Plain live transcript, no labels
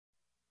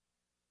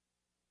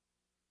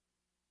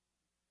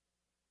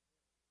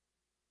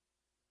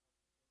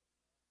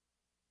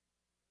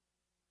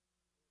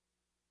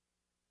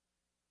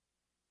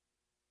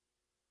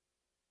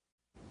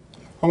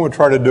I'm going to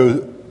try to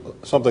do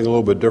something a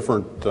little bit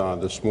different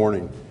this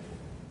morning.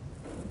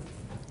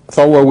 I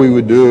thought what we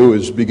would do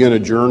is begin a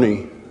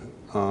journey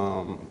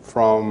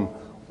from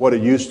what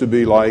it used to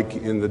be like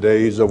in the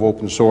days of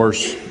open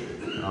source,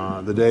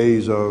 the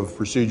days of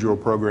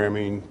procedural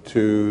programming,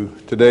 to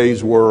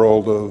today's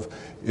world of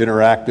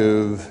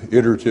interactive,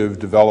 iterative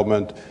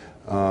development,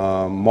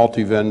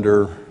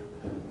 multi-vendor,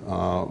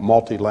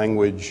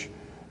 multi-language,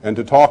 and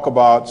to talk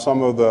about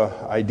some of the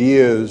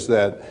ideas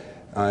that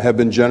have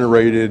been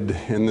generated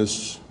in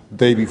this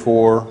day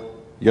before,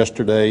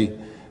 yesterday,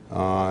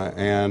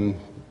 and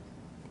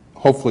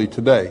hopefully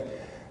today,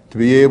 to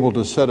be able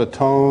to set a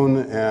tone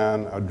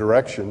and a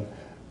direction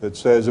that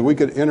says if we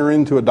could enter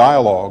into a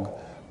dialogue,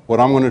 what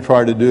I'm going to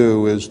try to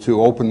do is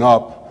to open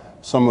up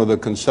some of the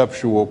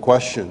conceptual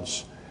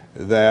questions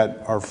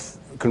that are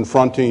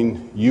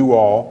confronting you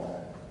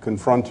all,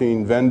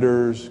 confronting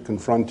vendors,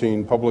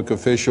 confronting public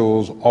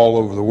officials all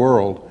over the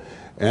world,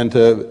 and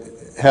to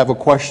have a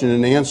question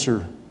and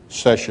answer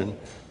session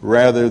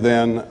rather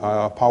than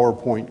a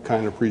PowerPoint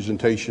kind of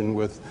presentation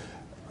with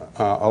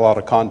a lot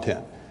of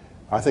content.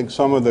 I think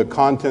some of the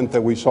content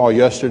that we saw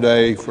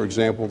yesterday, for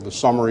example, the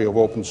summary of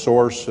open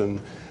source and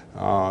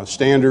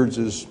standards,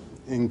 is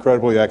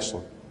incredibly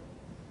excellent.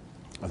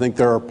 I think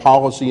there are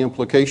policy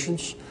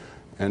implications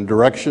and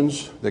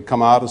directions that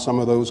come out of some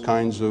of those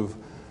kinds of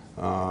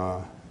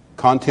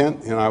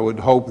content, and I would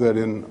hope that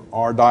in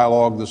our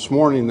dialogue this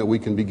morning that we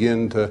can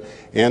begin to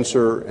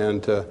answer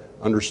and to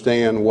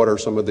understand what are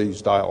some of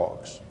these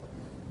dialogues.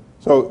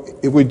 So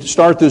if we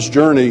start this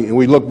journey and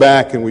we look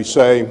back and we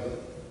say,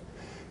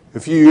 a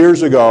few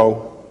years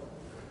ago,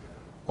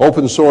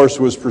 open source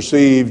was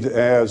perceived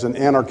as an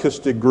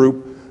anarchistic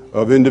group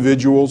of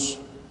individuals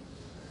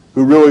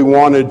who really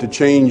wanted to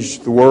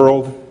change the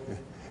world,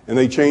 and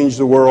they changed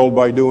the world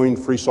by doing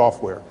free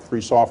software.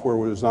 Free software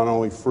was not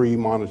only free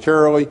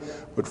monetarily,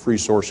 but free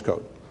source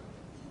code.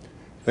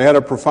 They had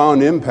a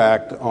profound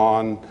impact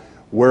on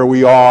where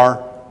we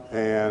are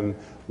and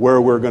where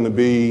we're going to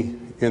be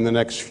in the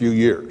next few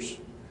years.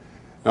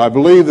 Now, I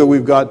believe that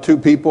we've got two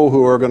people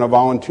who are going to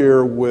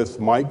volunteer with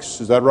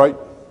mics. Is that right?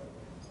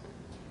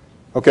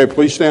 Okay,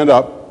 please stand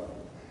up.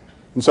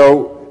 And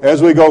so,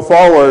 as we go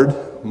forward,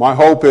 my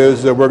hope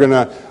is that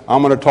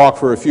I'm going to talk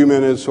for a few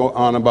minutes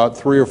on about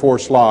 3 or 4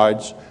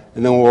 slides,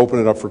 and then we'll open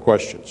it up for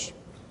questions.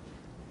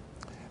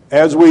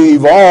 As we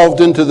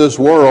evolved into this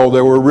world,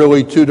 there were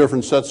really 2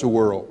 different sets of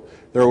world.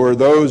 There were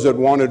those that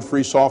wanted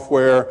free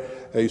software,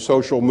 a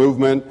social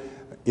movement,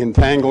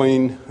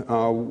 entangling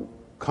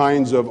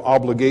kinds of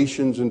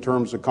obligations in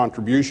terms of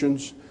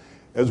contributions,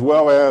 as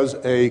well as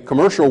a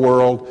commercial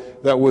world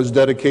that was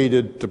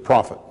dedicated to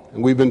profit.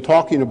 And we've been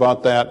talking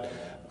about that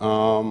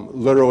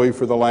literally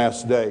for the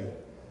last day.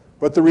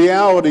 But the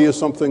reality is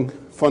something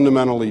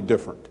fundamentally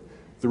different.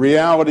 The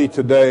reality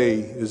today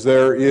is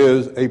there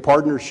is a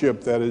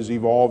partnership that is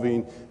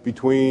evolving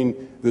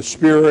between the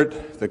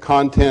spirit, the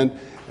content,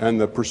 and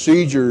the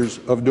procedures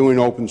of doing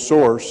open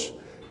source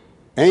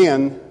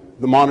and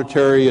the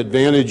monetary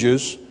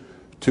advantages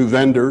to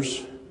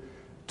vendors,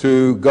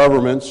 to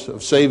governments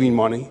of saving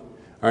money.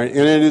 All right? And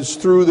it is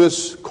through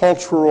this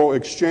cultural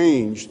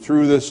exchange,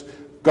 through this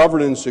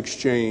governance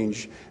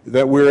exchange,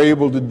 that we're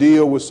able to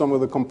deal with some of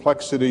the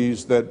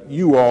complexities that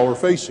you all are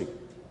facing.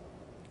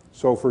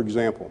 So, for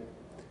example,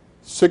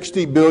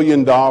 $60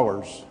 billion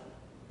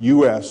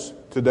US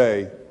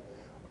today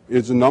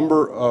is the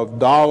number of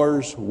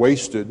dollars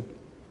wasted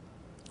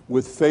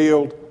with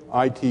failed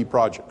IT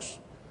projects.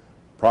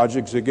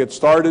 Projects that get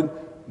started,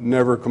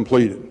 never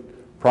completed.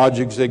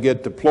 Projects that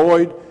get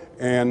deployed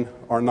and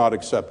are not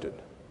accepted.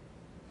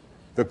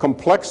 The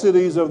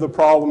complexities of the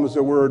problems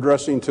that we're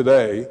addressing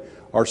today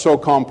are so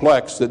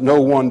complex that no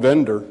one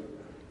vendor,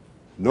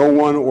 no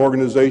one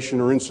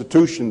organization or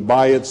institution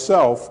by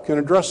itself can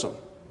address them.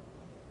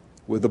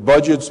 With the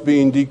budgets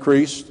being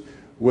decreased,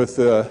 with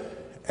the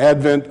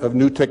advent of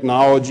new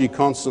technology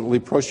constantly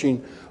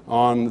pushing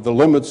on the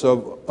limits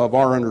of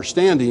our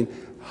understanding,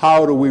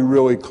 how do we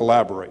really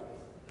collaborate?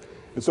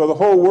 And so the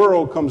whole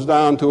world comes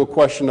down to a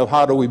question of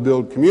how do we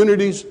build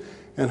communities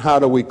and how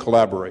do we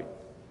collaborate.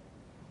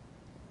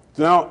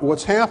 Now,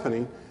 what's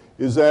happening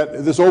is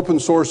that this open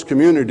source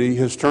community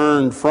has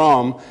turned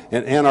from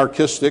an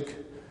anarchistic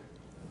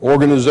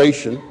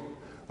organization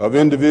of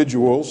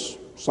individuals,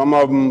 some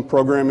of them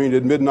programming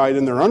at midnight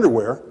in their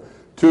underwear,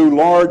 to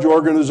large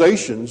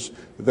organizations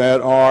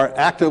that are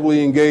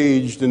actively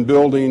engaged in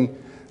building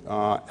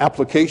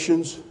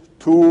applications,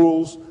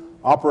 tools,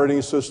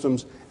 operating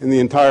systems, in the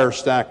entire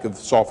stack of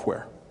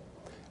software.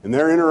 And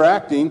they're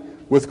interacting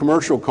with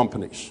commercial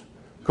companies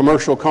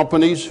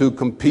who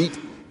compete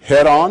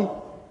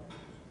head-on,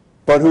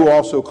 but who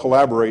also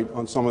collaborate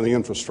on some of the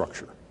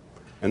infrastructure.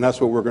 And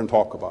that's what we're going to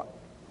talk about.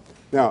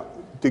 Now,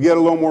 to get a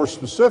little more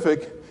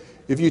specific,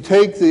 if you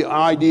take the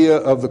idea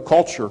of the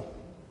culture,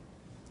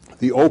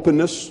 the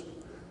openness,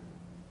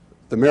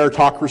 the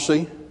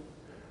meritocracy,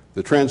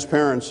 the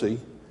transparency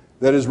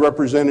that is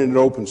represented in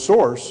open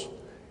source,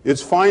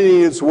 it's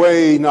finding its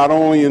way not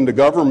only into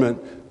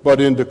government,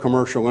 but into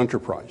commercial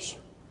enterprise.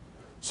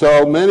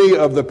 So many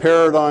of the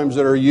paradigms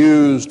that are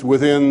used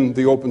within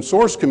the open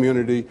source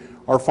community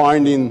are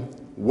finding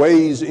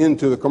ways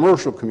into the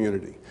commercial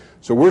community.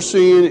 So we're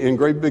seeing in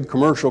great big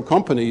commercial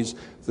companies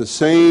the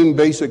same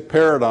basic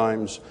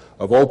paradigms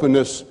of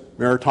openness,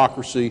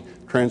 meritocracy,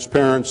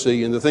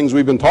 transparency, and the things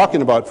we've been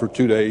talking about for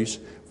 2 days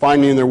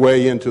finding their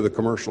way into the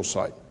commercial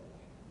side.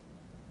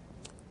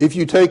 If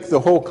you take the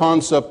whole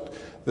concept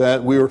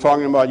that we were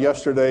talking about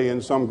yesterday in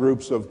some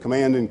groups of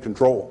command and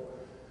control,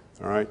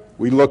 all right,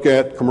 we look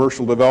at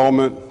commercial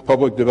development,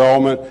 public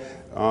development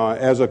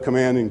as a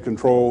command and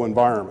control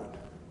environment.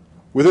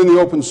 Within the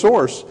open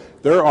source,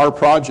 there are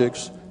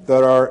projects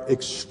that are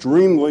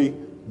extremely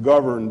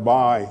governed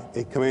by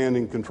a command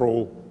and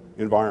control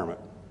environment.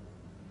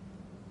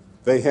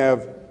 They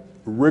have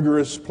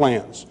rigorous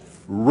plans,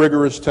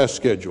 rigorous test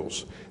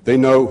schedules. They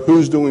know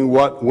who's doing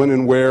what, when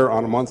and where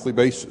on a monthly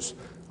basis,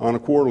 on a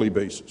quarterly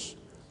basis.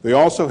 They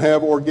also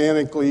have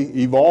organically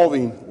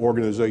evolving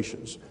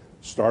organizations.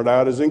 Start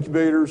out as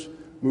incubators,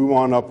 move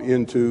on up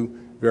into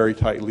very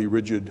tightly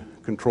rigid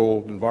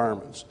controlled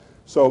environments.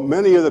 So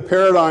many of the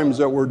paradigms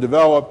that were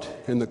developed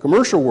in the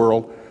commercial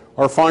world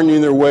are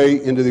finding their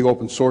way into the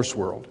open source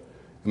world.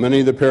 And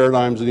many of the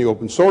paradigms in the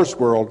open source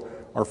world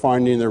are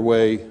finding their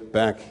way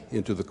back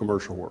into the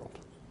commercial world.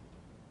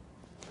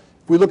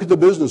 If we look at the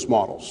business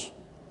models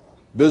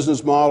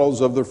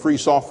of the free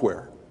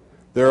software,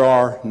 there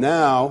are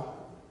now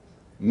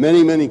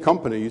many, many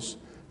companies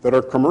that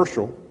are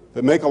commercial,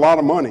 that make a lot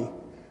of money,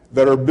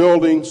 that are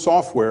building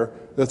software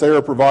that they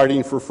are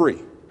providing for free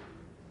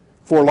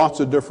for lots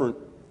of different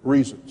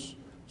reasons.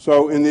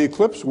 So in the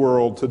Eclipse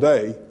world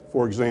today,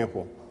 for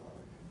example,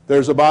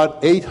 there's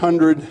about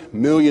 $800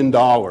 million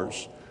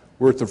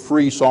worth of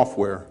free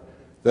software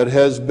that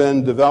has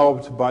been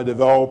developed by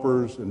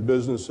developers and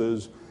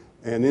businesses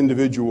and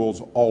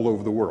individuals all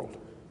over the world.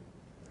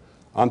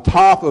 On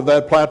top of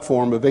that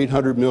platform of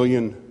 800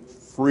 million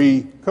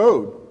free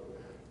code,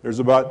 there's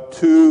about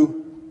 $2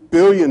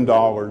 billion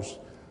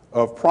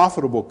of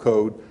profitable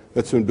code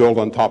that's been built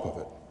on top of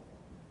it.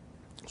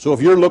 So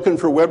if you're looking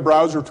for web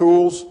browser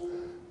tools,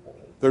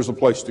 there's a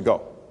place to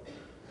go.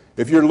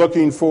 If you're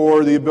looking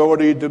for the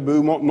ability to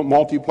do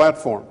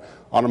multi-platform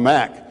on a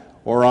Mac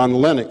or on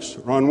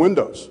Linux or on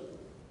Windows,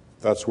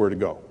 that's where to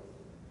go.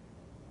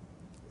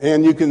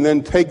 And you can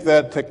then take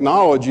that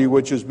technology,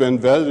 which has been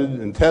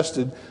vetted and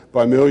tested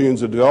by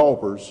millions of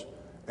developers,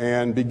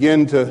 and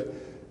begin to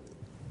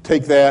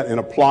take that and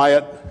apply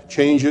it,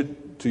 change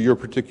it to your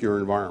particular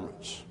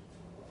environments.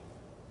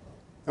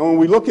 And when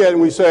we look at it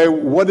and we say,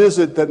 what is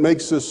it that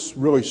makes this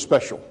really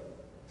special?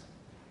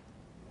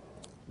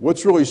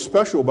 What's really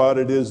special about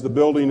it is the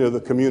building of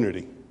the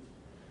community,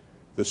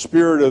 the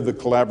spirit of the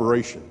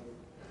collaboration,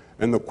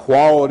 and the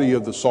quality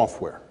of the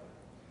software.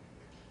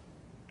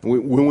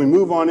 When we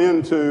move on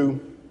into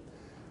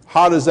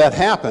how does that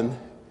happen,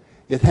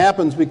 it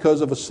happens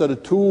because of a set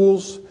of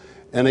tools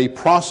and a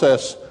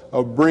process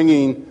of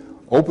bringing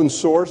open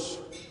source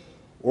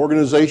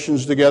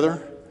organizations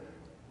together.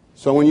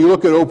 So when you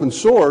look at open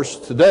source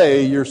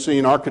today, you're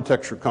seeing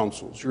architecture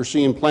councils, you're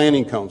seeing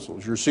planning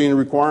councils, you're seeing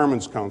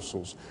requirements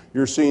councils,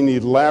 you're seeing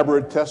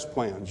elaborate test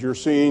plans, you're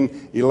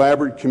seeing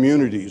elaborate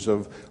communities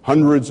of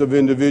hundreds of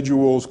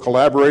individuals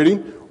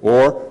collaborating,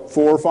 or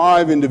 4 or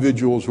 5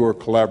 individuals who are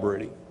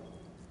collaborating.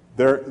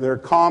 They're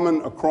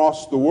common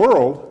across the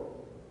world,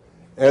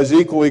 as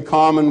equally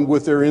common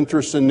with their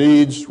interests and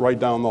needs right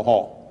down the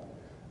hall.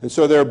 And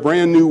so there are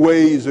brand new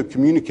ways of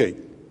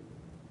communicating,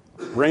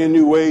 brand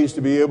new ways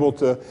to be able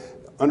to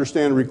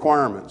understand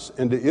requirements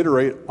and to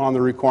iterate on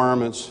the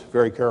requirements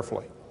very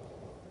carefully.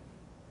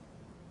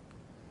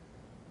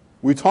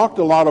 We talked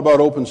a lot about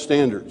open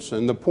standards,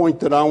 and the point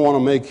that I want to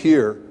make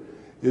here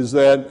is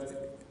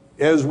that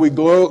as we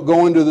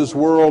go into this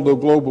world of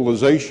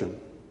globalization,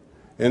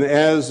 and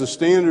as the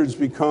standards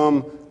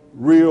become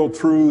real,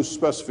 true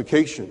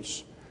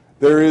specifications,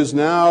 there is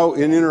now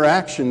an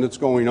interaction that's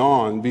going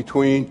on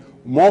between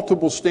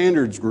multiple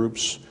standards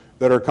groups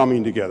that are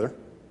coming together,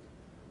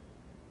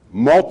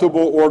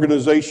 multiple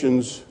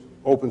organizations,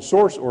 open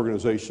source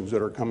organizations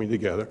that are coming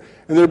together,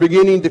 and they're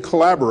beginning to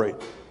collaborate.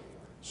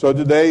 So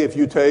today, if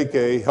you take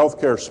a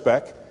healthcare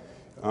spec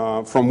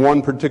from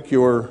one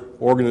particular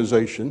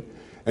organization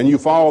and you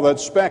follow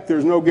that spec,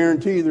 there's no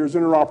guarantee there's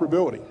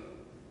interoperability.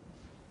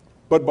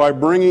 But by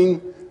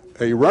bringing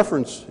a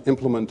reference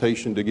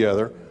implementation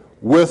together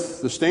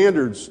with the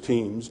standards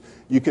teams,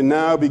 you can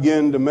now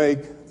begin to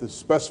make the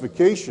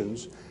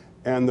specifications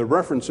and the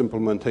reference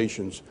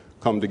implementations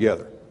come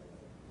together.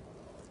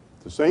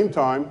 At the same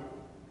time,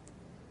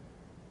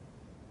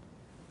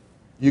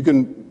 you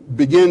can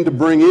begin to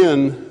bring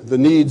in the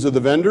needs of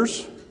the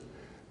vendors,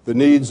 the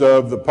needs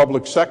of the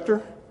public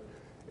sector,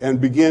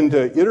 and begin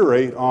to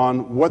iterate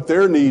on what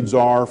their needs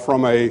are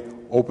from a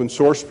open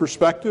source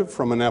perspective,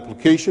 from an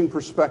application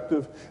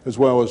perspective, as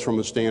well as from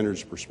a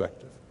standards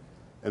perspective.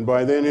 And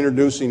by then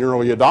introducing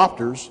early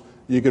adopters,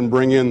 you can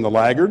bring in the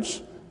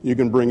laggards, you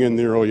can bring in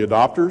the early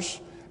adopters,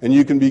 and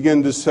you can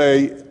begin to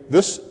say,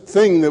 this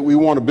thing that we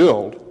want to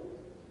build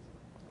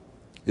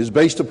is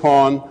based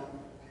upon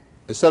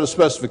a set of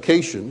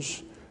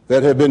specifications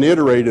that have been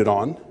iterated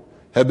on,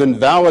 have been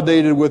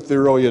validated with the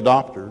early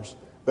adopters,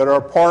 that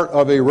are part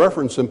of a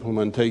reference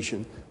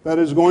implementation that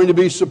is going to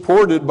be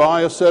supported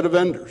by a set of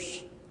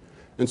vendors.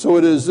 And so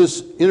it is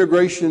this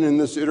integration and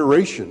this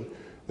iteration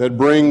that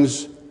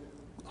brings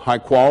high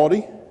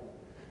quality,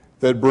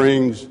 that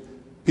brings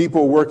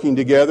people working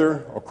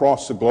together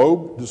across the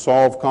globe to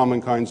solve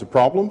common kinds of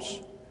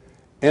problems,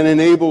 and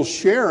enables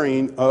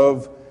sharing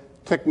of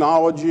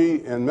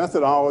technology and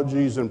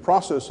methodologies and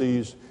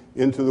processes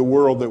into the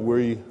world that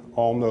we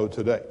all know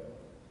today.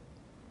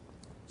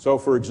 So,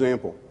 for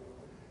example,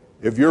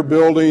 if you're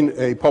building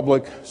a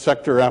public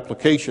sector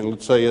application,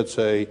 let's say it's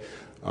a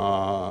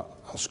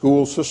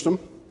school system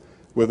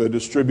with a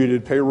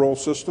distributed payroll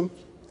system,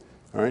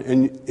 all right,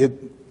 and it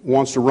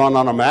wants to run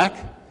on a Mac,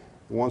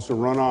 it wants to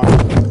run on,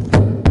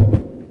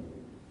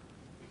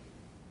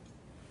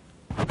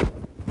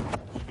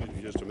 excuse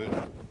me just a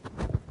minute.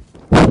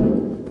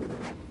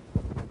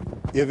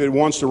 If it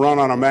wants to run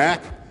on a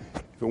Mac,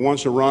 if it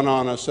wants to run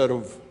on a set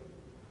of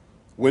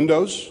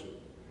Windows,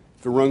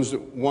 if it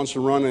wants to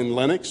run in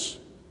Linux,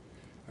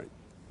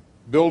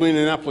 building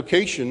an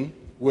application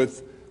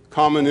with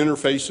common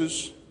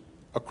interfaces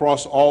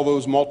across all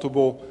those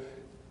multiple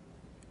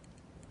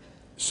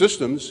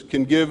systems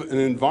can give an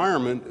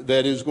environment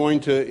that is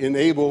going to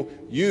enable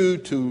you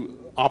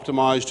to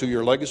optimize to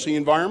your legacy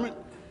environment.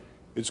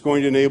 It's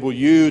going to enable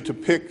you to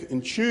pick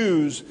and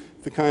choose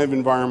the kind of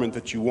environment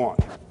that you want.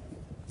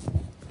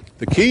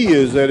 The key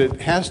is that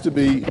it has to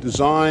be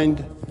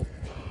designed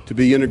to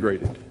be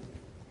integrated.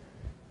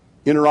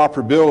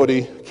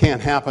 Interoperability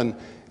can't happen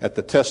at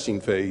the testing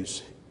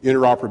phase.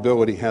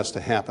 Interoperability has to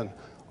happen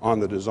on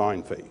the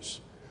design phase.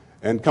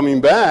 And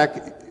coming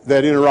back,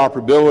 that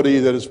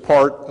interoperability that is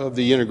part of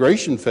the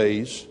integration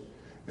phase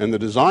and the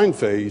design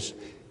phase,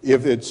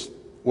 if it's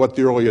what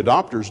the early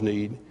adopters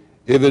need,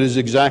 if it is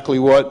exactly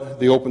what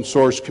the open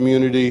source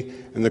community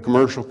and the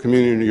commercial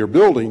community are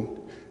building,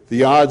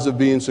 the odds of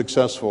being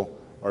successful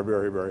are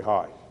very, very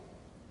high.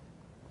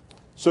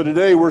 So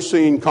today we're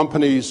seeing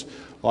companies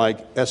like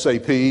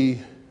SAP,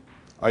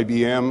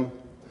 IBM,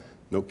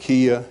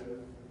 Nokia,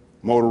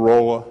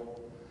 Motorola,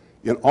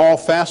 in all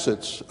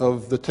facets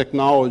of the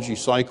technology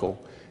cycle,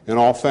 in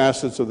all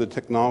facets of the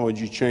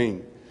technology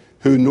chain,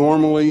 who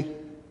normally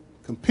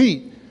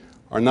compete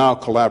are now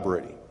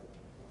collaborating.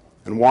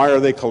 And why are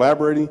they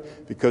collaborating?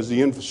 Because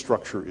the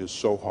infrastructure is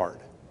so hard.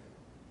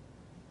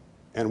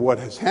 And what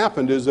has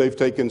happened is they've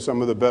taken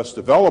some of the best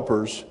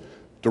developers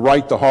to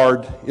write the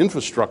hard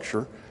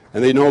infrastructure,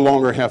 and they no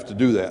longer have to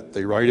do that.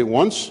 They write it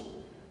once,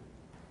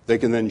 they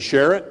can then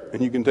share it,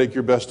 and you can take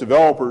your best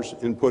developers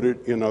and put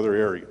it in other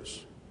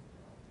areas.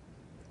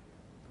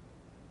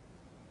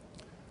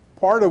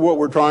 Part of what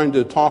we're trying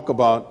to talk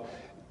about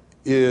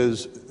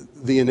is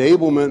the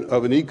enablement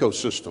of an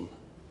ecosystem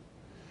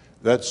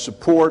that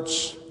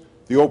supports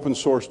the open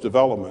source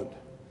development,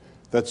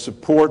 that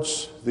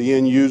supports the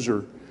end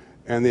user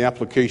and the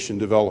application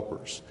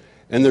developers.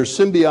 And they're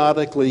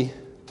symbiotically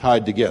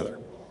tied together.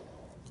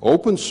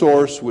 Open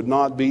source would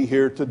not be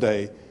here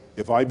today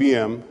if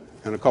IBM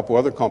and a couple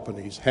other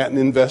companies hadn't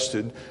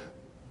invested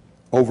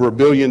over $1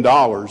 billion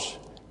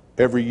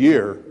every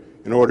year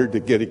in order to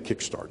get it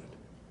kickstarted.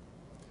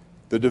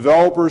 The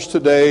developers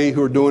today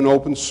who are doing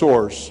open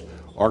source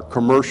are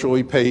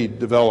commercially paid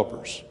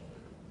developers.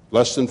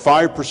 Less than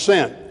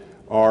 5%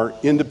 are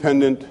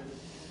independent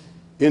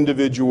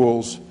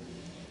individuals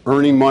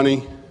earning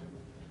money,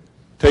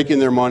 taking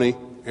their money,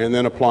 and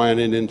then applying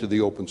it into the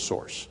open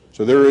source.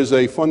 So there is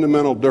a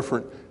fundamental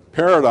different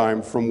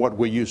paradigm from what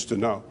we used to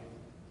know.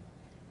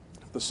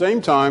 At the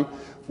same time,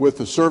 with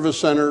the service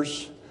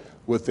centers,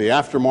 with the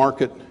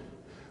aftermarket,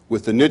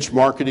 with the niche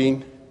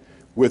marketing,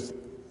 with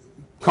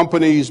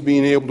companies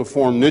being able to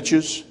form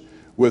niches,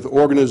 with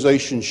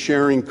organizations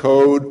sharing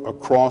code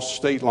across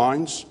state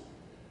lines,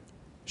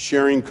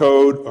 sharing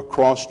code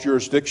across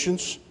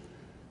jurisdictions,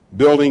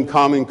 building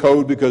common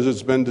code because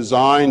it's been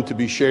designed to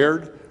be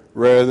shared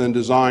rather than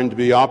designed to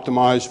be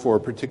optimized for a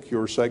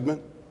particular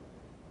segment.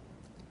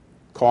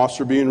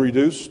 Costs are being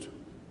reduced,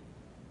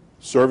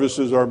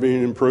 services are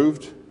being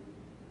improved,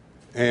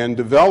 and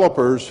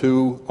developers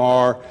who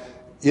are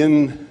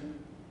in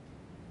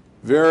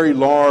very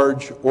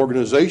large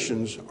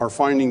organizations are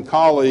finding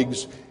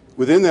colleagues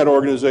within that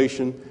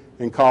organization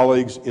and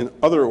colleagues in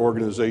other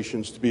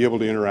organizations to be able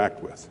to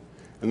interact with.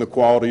 And the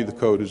quality of the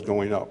code is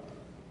going up.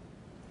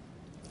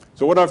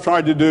 So what I've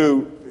tried to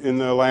do in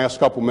the last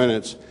couple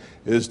minutes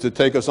is to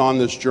take us on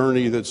this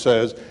journey that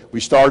says we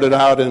started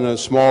out in a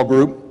small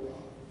group,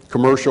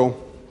 commercial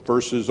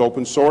versus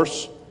open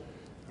source.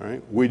 All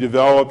right? We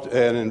developed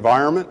an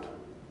environment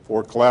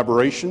for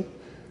collaboration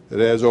that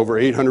has over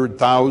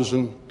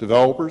 800,000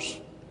 developers,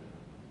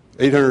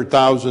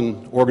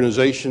 800,000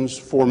 organizations,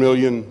 4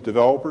 million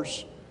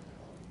developers.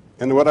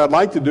 And what I'd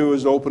like to do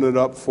is open it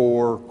up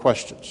for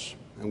questions.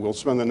 And we'll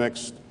spend the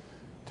next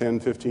 10,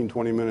 15,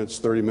 20 minutes,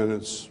 30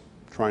 minutes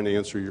trying to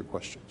answer your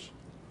questions.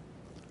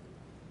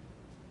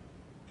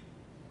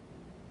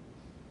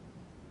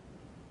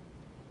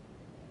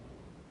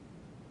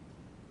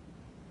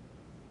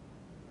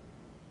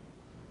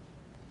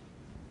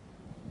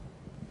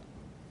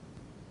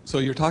 So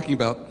you're talking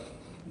about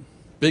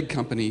big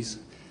companies,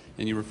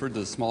 and you referred to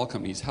the small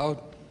companies.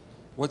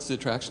 What's the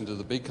attraction to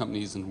the big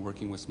companies and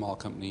working with small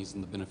companies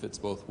and the benefits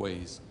both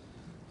ways?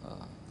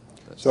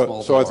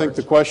 So I think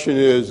the question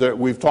is that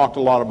we've talked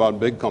a lot about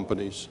big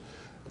companies,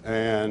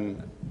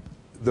 and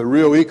the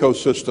real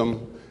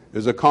ecosystem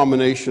is a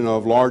combination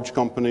of large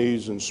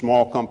companies and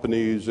small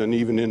companies and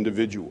even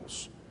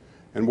individuals.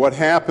 And what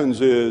happens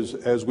is,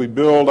 as we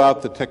build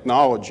out the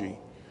technology,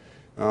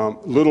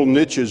 little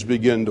niches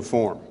begin to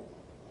form.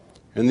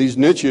 And these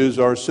niches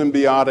are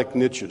symbiotic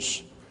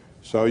niches.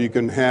 So you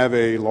can have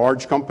a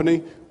large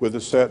company with a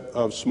set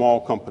of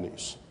small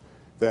companies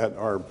that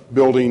are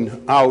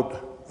building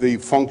out the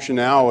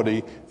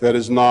functionality that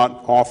is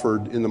not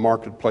offered in the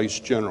marketplace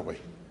generally.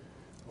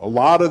 A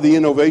lot of the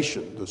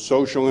innovation, the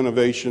social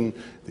innovation,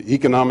 the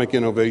economic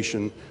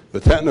innovation, the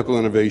technical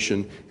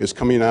innovation is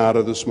coming out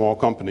of the small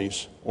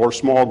companies or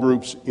small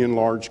groups in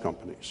large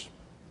companies.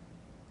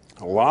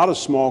 A lot of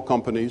small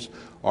companies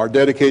are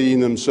dedicating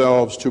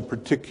themselves to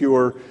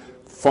particular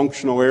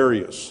functional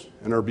areas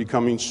and are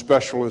becoming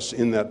specialists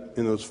in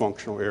those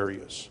functional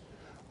areas.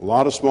 A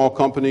lot of small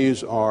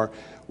companies are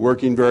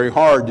working very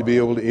hard to be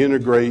able to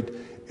integrate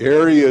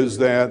areas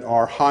that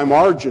are high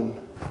margin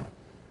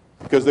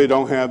because they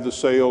don't have the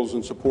sales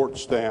and support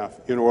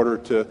staff in order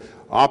to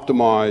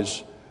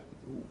optimize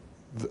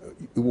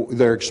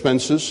their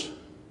expenses,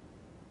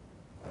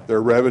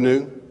 their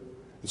revenue.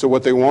 And so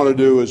what they want to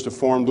do is to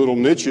form little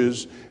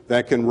niches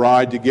that can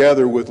ride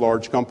together with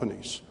large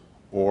companies,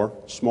 or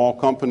small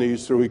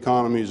companies through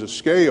economies of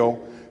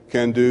scale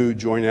can do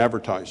joint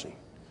advertising.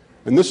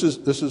 And this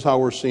is how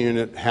we're seeing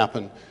it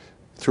happen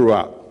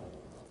throughout.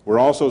 We're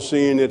also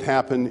seeing it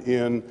happen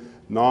in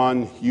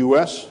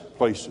non-US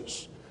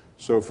places.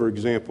 So for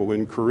example,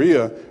 in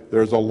Korea,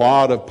 there's a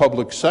lot of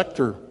public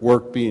sector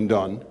work being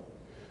done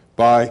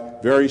by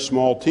very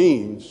small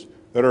teams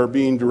that are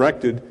being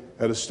directed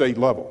at a state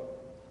level.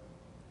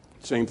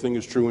 Same thing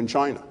is true in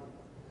China.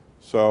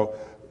 So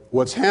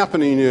what's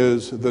happening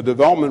is the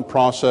development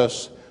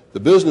process, the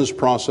business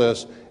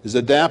process, is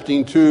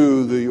adapting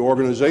to the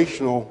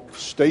organizational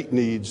state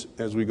needs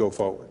as we go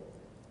forward.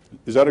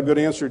 Is that a good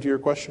answer to your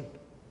question?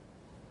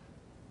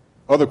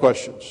 Other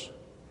questions?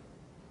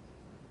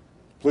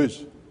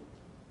 Please.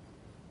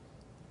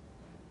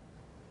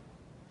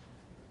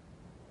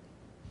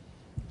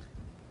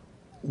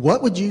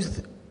 What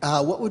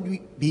would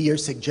be your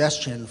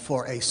suggestion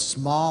for a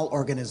small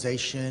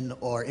organization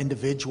or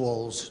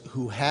individuals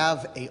who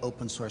have an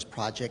open source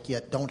project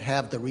yet don't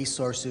have the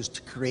resources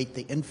to create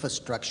the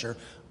infrastructure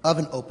of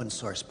an open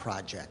source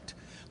project,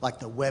 like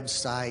the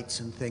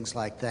websites and things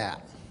like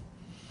that?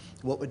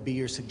 What would be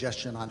your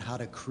suggestion on how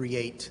to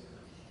create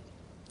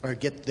or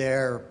get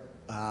their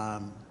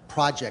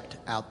project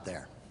out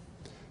there?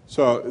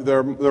 So there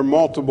are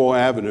multiple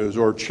avenues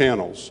or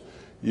channels.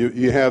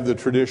 You have the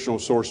traditional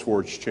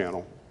SourceForge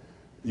channel.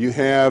 You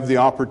have the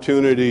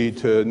opportunity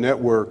to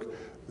network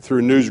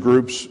through news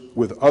groups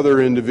with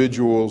other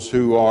individuals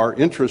who are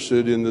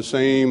interested in the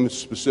same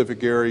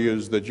specific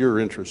areas that you're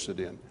interested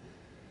in.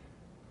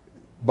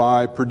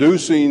 By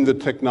producing the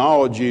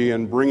technology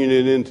and bringing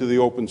it into the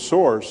open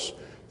source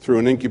through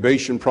an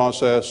incubation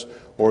process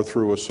or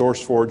through a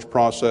SourceForge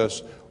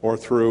process or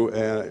through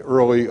an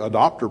early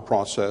adopter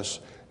process,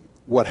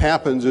 what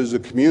happens is a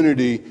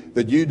community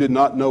that you did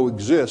not know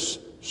exists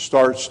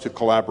starts to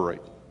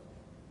collaborate.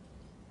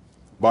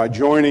 By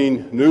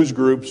joining news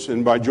groups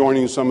and by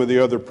joining some of the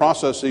other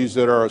processes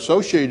that are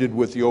associated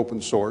with the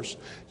open source,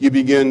 you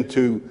begin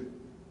to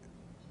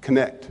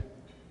connect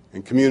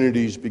and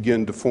communities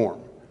begin to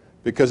form.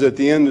 Because at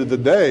the end of the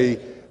day,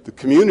 the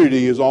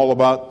community is all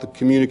about the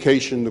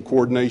communication, the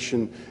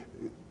coordination,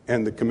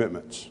 and the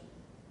commitments.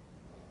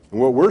 And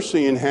what we're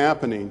seeing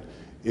happening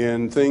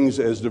in things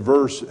as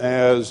diverse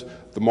as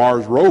the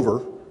Mars rover,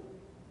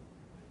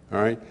 all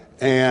right,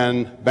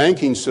 and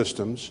banking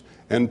systems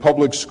and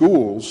public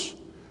schools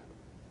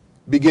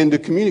begin to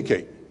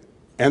communicate,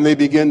 and they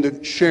begin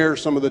to share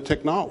some of the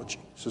technology.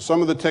 So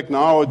some of the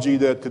technology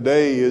that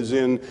today is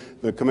in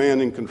the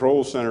command and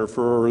control center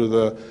for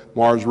the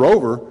Mars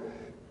rover,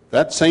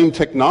 that same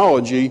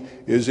technology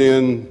is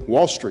in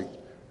Wall Street.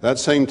 That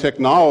same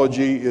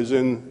technology is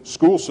in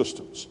school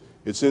systems.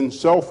 It's in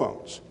cell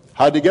phones.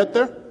 How'd you get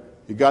there?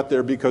 You got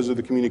there because of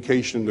the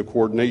communication, the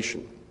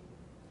coordination.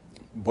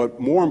 But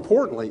more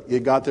importantly,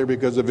 it got there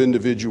because of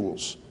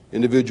individuals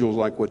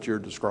like what you're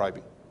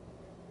describing.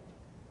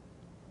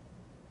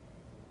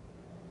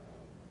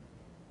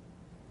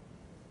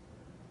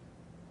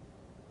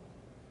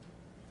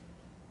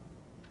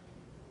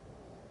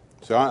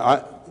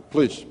 So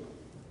please.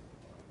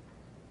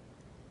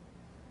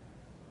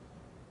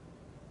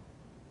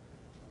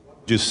 What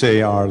would you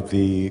say are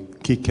the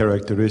key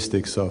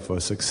characteristics of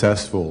a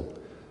successful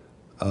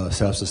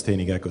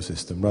self-sustaining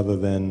ecosystem rather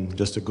than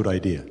just a good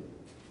idea?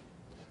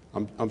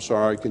 I'm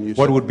sorry, can you say?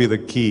 What would be the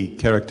key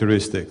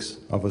characteristics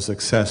of a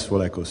successful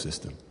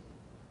ecosystem?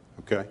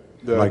 Okay.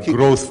 Like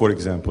growth, for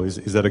example,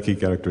 is that a key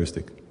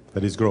characteristic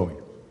that is growing?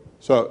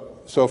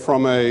 So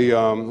from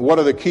what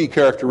are the key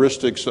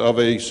characteristics of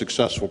a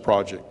successful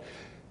project?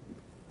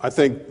 I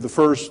think the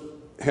first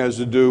has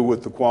to do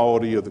with the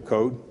quality of the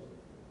code.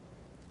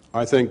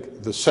 I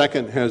think the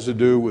second has to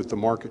do with the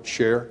market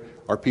share.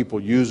 Are people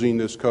using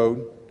this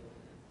code?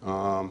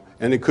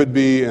 And it could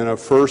be in a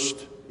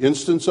first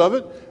instance of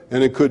it,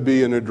 and it could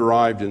be in a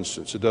derived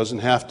instance. It doesn't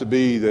have to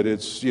be that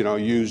it's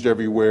used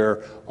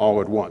everywhere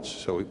all at once,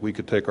 so we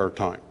could take our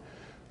time.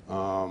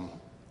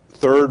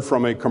 Third,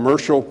 from a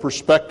commercial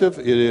perspective,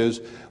 it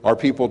is, are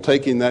people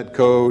taking that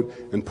code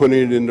and putting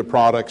it into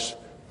products,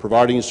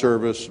 providing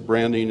service,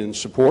 branding, and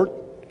support?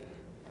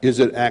 Is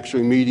it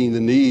actually meeting the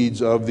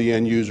needs of the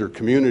end user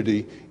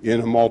community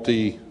in a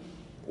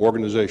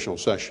multi-organizational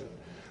session?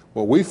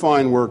 What we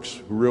find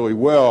works really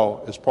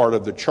well as part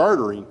of the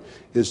chartering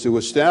is to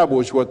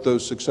establish what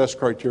those success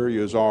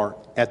criteria are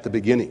at the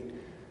beginning.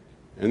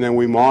 And then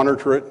we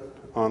monitor it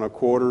on a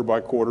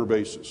quarter-by-quarter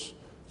basis.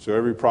 So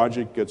every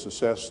project gets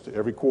assessed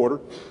every quarter.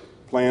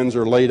 Plans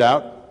are laid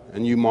out,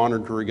 and you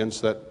monitor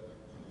against that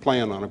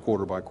plan on a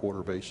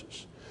quarter-by-quarter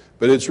basis.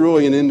 But it's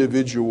really an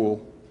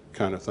individual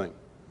kind of thing.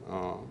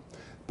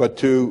 But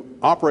to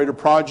operate a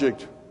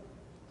project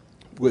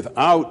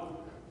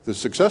without the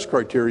success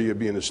criteria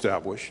being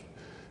established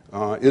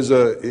is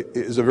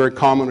a very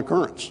common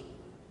occurrence,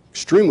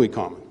 extremely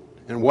common.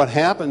 And what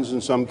happens in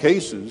some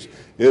cases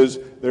is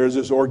there's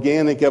this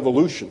organic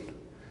evolution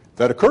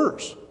that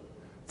occurs.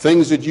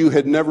 Things that you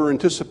had never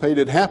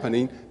anticipated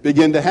happening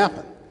begin to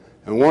happen.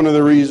 And one of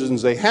the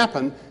reasons they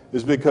happen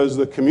is because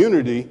the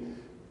community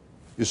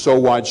is so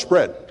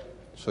widespread.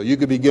 So you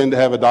could begin to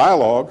have a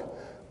dialogue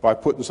by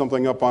putting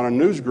something up on a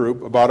news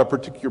group about a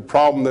particular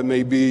problem that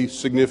may be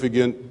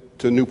significant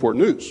to Newport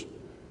News.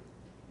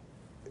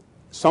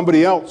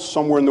 Somebody else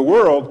somewhere in the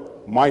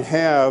world might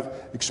have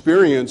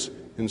experience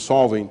in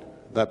solving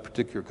that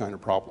particular kind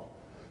of problem.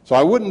 So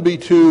I wouldn't be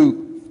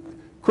too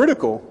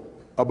critical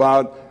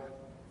about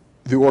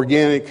the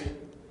organic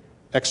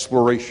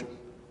exploration.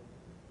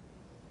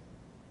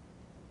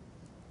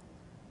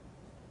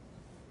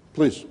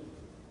 Please.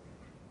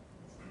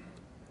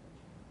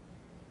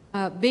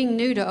 Being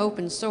new to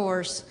open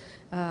source,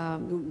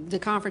 the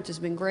conference has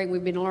been great.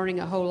 We've been learning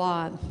a whole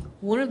lot.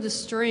 One of the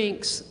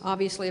strengths,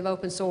 obviously, of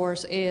open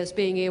source is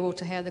being able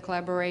to have the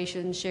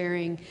collaboration,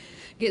 sharing,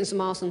 getting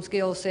some awesome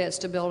skill sets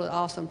to build an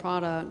awesome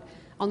product.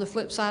 On the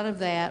flip side of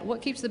that,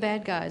 what keeps the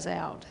bad guys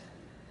out?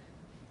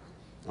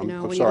 When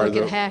you look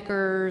at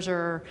hackers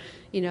or,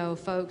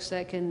 folks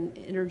that can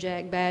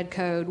interject bad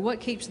code, what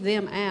keeps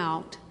them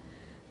out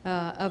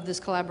of this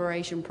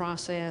collaboration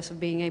process of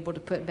being able to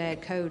put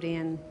bad code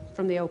in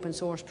from the open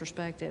source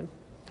perspective?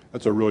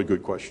 That's a really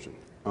good question.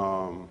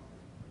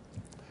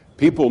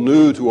 People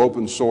new to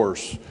open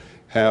source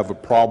have a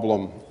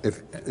problem.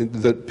 If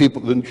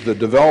the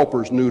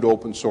developers new to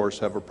open source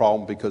have a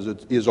problem because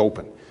it is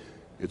open.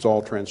 It's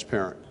all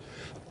transparent.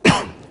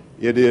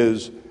 It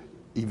is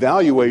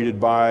evaluated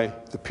by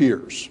the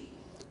peers.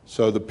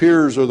 So the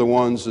peers are the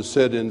ones that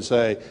sit and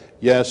say,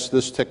 yes,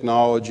 this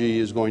technology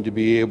is going to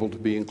be able to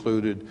be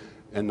included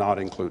and not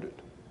included.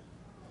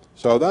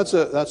 So that's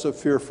a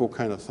fearful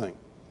kind of thing.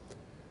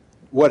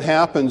 What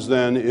happens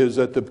then is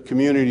that the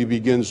community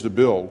begins to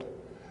build,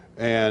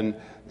 and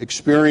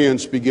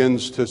experience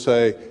begins to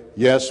say,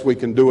 yes, we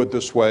can do it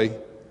this way.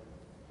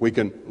 We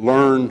can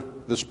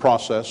learn this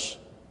process.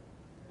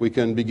 We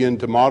can begin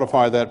to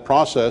modify that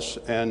process,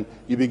 and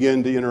you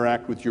begin to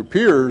interact with your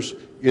peers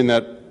in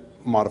that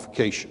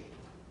modification.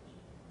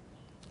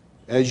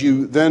 As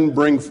you then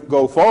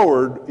go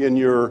forward in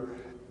your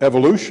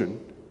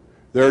evolution,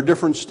 there are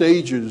different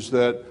stages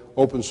that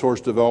open source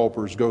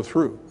developers go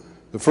through.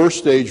 The first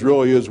stage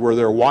really is where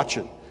they're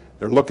watching.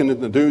 They're looking at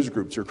the news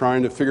groups. They're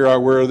trying to figure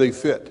out where they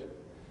fit.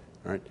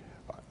 Right?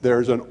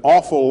 There's an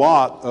awful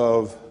lot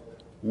of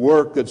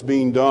work that's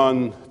being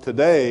done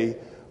today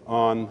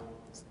on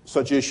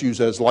such issues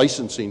as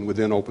licensing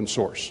within open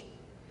source.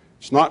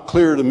 It's not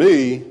clear to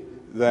me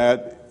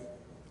that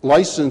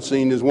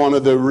licensing is one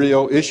of the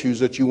real issues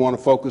that you want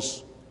to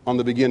focus on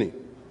the beginning.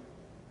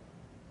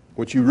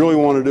 What you really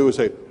want to do is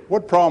say,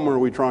 what problem are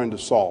we trying to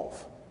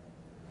solve?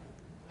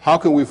 How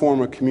can we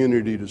form a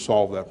community to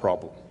solve that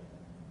problem?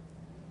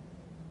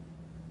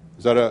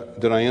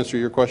 Did I answer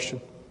your question?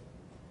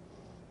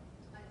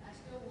 I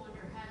still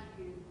wonder, how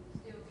do you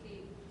still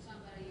keep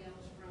somebody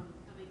else from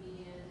coming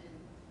in and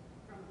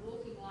from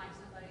looking like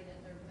somebody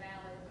that they're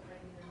valid, but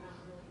maybe they're not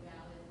really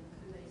valid in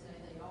who they say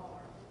they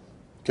are?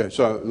 Okay,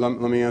 so let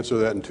me answer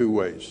that in two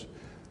ways.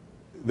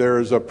 There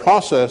is a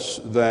process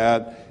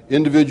that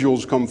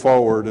individuals come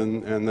forward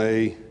and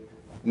they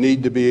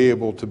need to be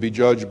able to be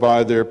judged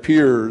by their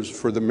peers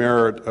for the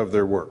merit of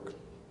their work.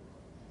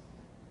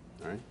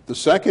 All right. The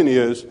second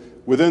is,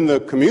 within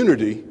the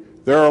community,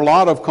 there are a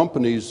lot of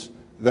companies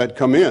that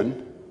come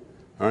in,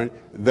 all right,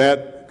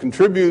 that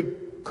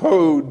contribute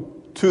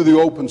code to the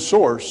open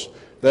source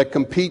that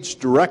competes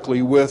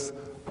directly with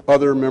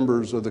other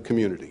members of the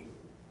community.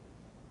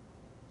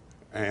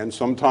 And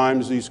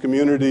sometimes these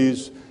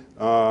communities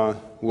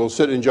will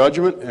sit in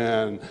judgment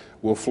and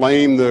will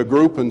flame the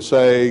group and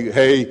say,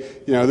 hey,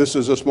 this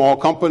is a small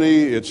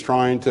company, it's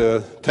trying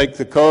to take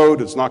the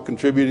code, it's not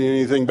contributing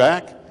anything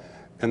back.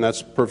 And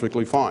that's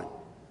perfectly fine,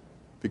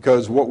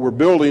 because what we're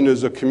building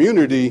is a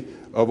community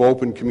of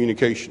open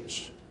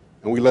communications,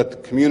 and we let the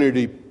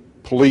community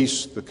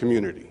police the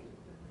community.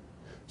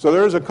 So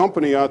there's a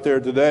company out there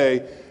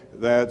today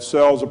that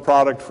sells a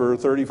product for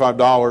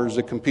 $35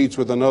 that competes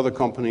with another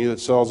company that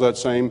sells that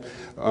same,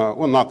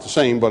 well, not the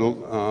same,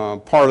 but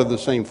part of the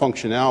same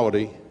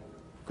functionality,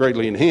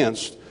 greatly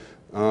enhanced,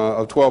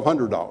 of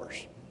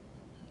 $1,200.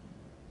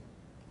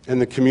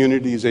 And the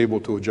community is able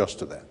to adjust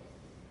to that.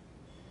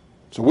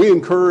 So we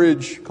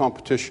encourage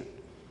competition.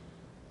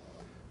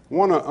 I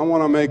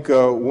want to make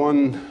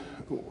one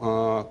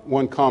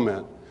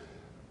comment.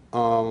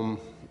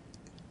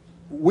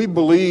 We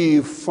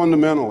believe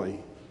fundamentally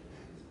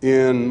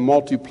in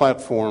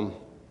multi-platform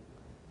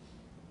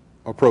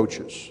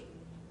approaches.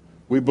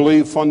 We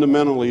believe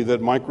fundamentally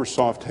that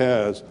Microsoft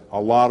has a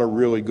lot of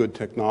really good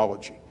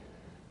technology.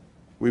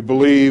 We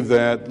believe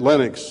that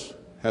Linux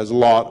has a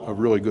lot of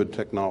really good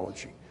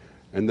technology,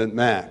 and that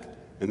Mac,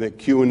 and that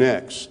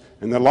QNX,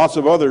 and that lots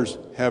of others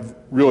have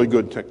really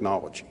good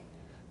technology.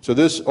 So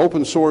this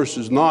open source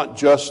is not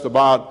just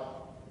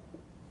about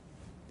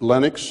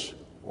Linux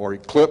or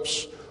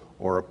Eclipse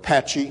or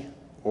Apache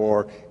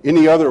or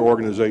any other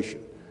organization.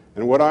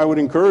 And what I would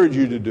encourage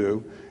you to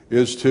do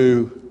is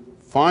to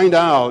find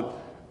out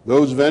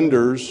those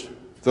vendors,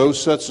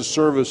 those sets of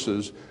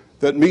services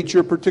that meet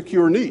your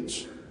particular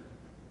needs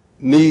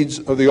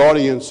of the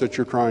audience that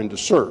you're trying to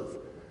serve,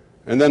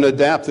 and then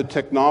adapt the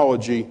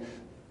technology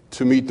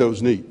to meet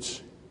those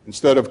needs.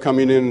 Instead of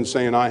coming in and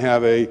saying,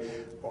 I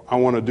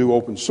want to do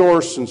open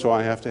source, and so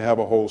I have to have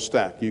a whole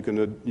stack. You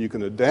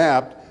can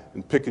adapt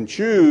and pick and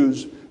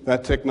choose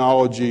that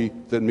technology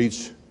that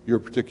meets your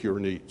particular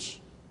needs.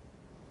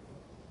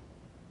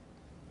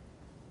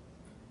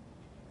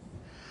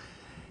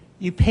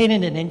 You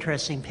painted an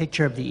interesting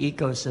picture of the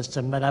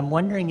ecosystem, but I'm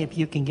wondering if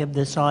you can give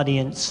this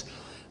audience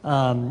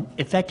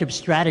effective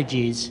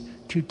strategies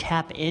to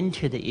tap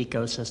into the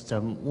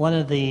ecosystem. One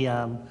of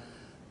the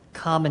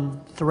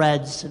common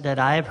threads that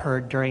I've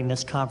heard during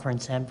this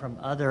conference and from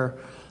other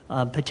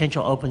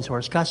potential open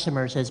source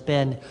customers has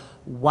been,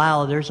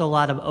 wow, there's a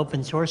lot of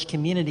open source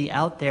community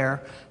out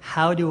there.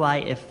 How do I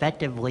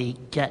effectively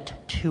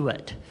get to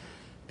it?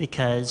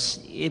 Because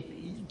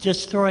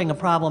just throwing a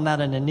problem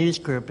out in a news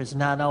group is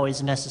not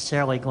always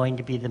necessarily going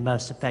to be the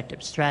most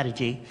effective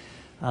strategy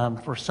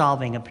for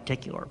solving a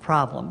particular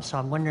problem. So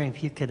I'm wondering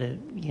if you could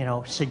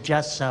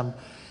suggest some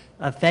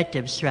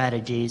effective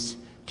strategies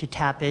to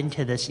tap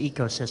into this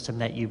ecosystem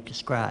that you've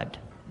described.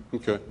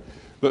 Okay.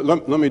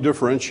 Let me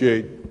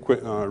differentiate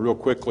real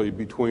quickly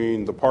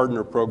between the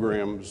partner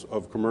programs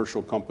of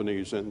commercial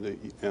companies and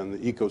the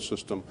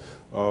ecosystem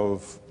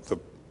of the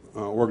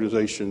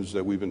organizations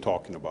that we've been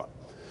talking about.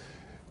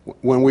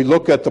 When we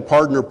look at the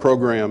partner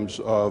programs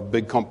of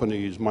big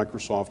companies,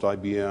 Microsoft,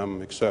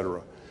 IBM, et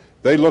cetera,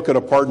 they look at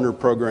a partner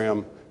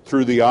program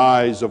through the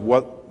eyes of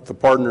what the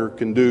partner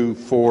can do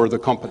for the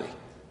company.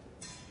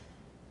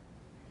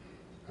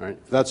 All right?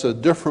 That's a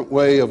different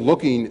way of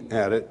looking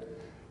at it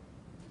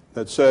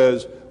that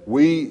says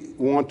we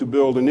want to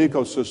build an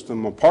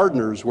ecosystem of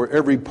partners where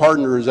every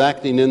partner is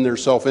acting in their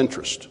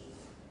self-interest.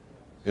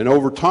 And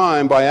over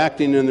time, by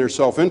acting in their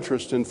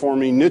self-interest and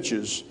forming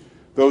niches,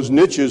 those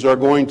niches are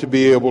going to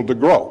be able to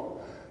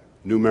grow.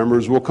 New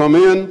members will come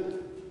in,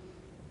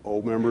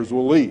 old members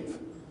will leave.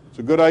 It's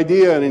a good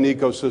idea in an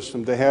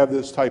ecosystem to have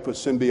this type of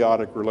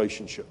symbiotic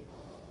relationship.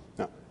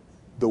 Now,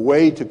 the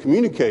way to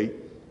communicate,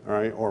 all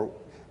right,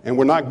 and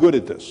we're not good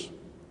at this,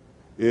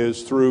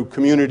 is through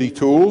community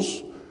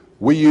tools.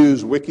 We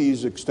use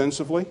wikis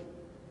extensively,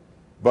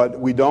 but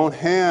we don't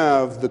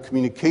have the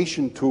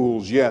communication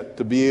tools yet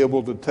to be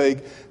able to take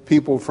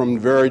people from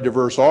very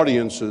diverse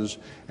audiences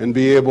and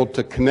be able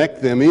to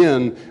connect them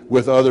in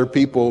with other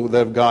people that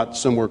have got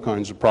similar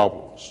kinds of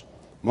problems.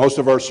 Most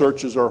of our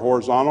searches are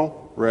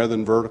horizontal rather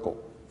than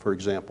vertical, for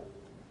example.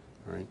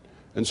 All right?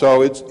 And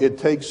so it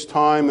takes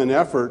time and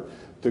effort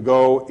to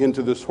go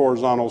into this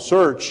horizontal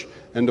search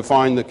and to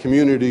find the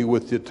community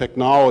with the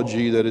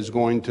technology that is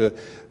going to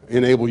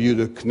enable you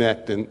to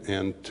connect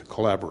and to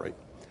collaborate.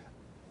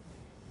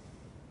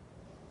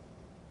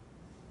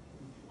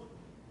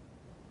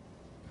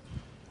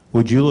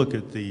 Would you look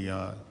at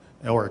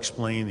or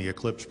explain the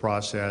Eclipse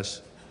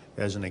process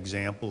as an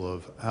example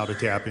of how to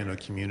tap into a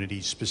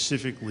community,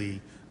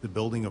 specifically the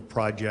building of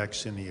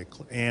projects and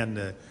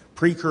the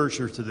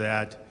precursor to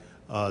that,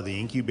 the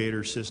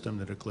incubator system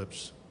that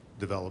Eclipse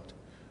developed?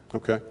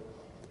 Okay.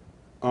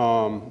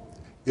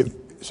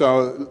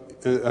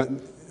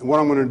 What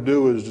I'm going to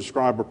do is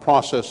describe a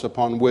process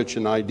upon which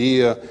an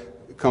idea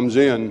comes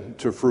in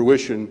to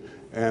fruition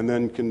and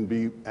then can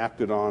be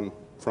acted on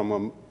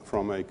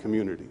from a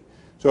community.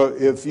 So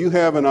if you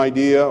have an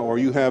idea or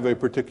you have a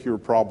particular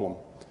problem,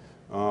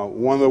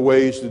 one of the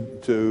ways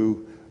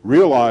to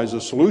realize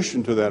a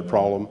solution to that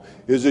problem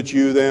is that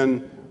you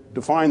then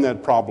define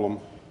that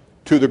problem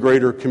to the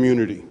greater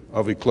community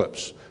of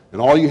Eclipse. And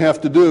all you have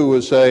to do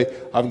is say,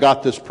 I've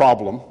got this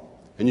problem,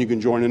 and you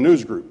can join a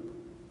news group.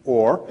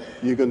 Or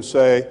you can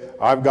say,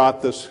 I've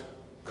got this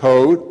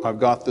code, I've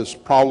got this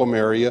problem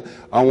area,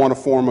 I want to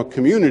form a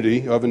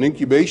community of an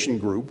incubation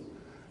group,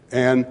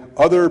 and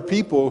other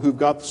people who've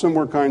got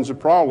similar kinds of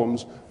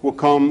problems will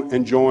come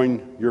and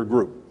join your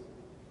group.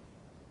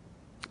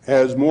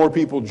 As more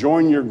people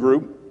join your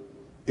group,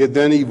 it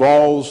then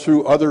evolves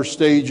through other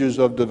stages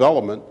of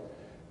development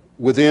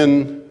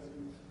within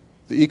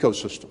the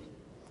ecosystem.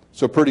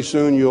 So pretty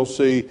soon you'll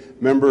see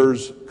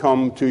members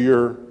come to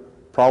your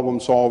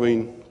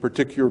problem-solving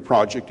particular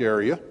project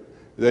area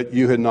that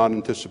you had not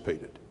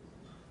anticipated.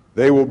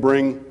 They will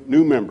bring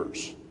new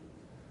members,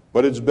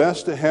 but it's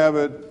best to have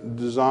it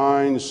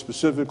designed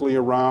specifically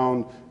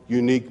around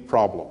unique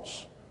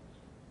problems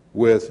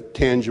with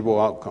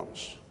tangible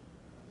outcomes.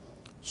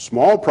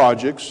 Small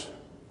projects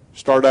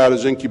start out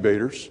as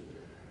incubators,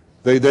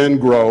 they then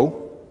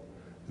grow,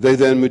 they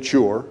then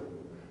mature,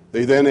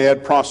 they then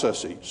add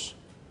processes.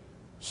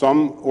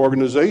 Some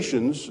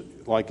organizations,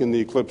 like in the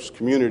Eclipse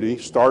community,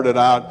 started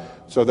out,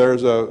 so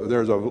there's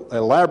a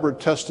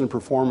elaborate test and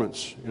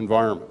performance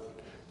environment.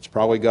 It's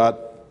probably got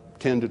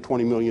 $10 to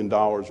 $20 million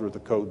worth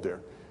of code there.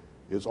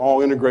 It's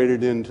all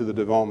integrated into the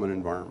development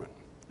environment.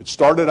 It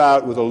started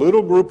out with a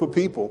little group of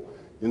people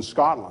in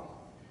Scotland,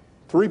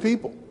 3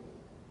 people.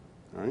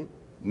 Right?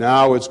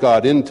 Now it's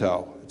got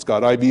Intel, it's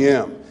got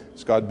IBM,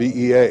 it's got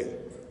BEA.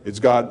 It's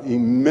got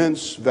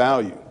immense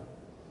value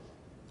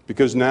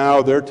because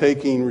now they're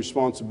taking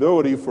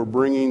responsibility for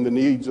bringing the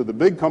needs of the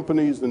big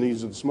companies, the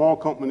needs of the small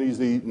companies,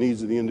 the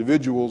needs of the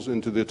individuals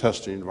into the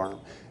testing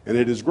environment. And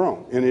it has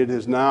grown, and it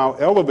is now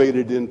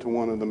elevated into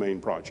one of the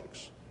main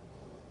projects.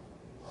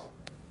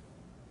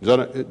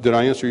 Did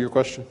I answer your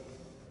question?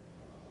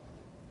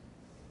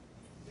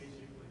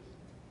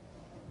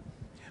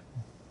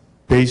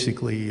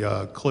 Basically,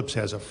 CLIPS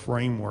has a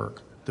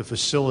framework to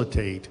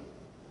facilitate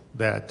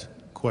that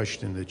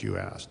question that you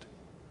asked.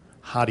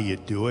 How do you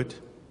do it?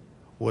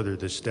 What are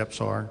the steps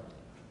are?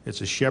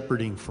 It's a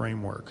shepherding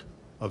framework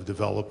of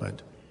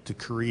development to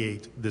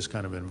create this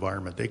kind of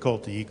environment. They call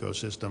it the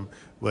ecosystem,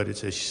 but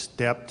it's a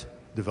stepped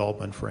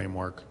development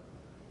framework,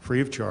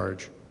 free of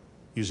charge,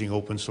 using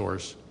open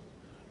source.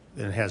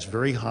 And it has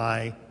very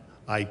high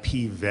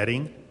IP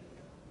vetting.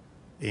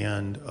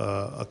 And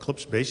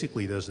Eclipse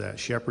basically does that,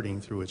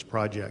 shepherding through its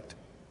project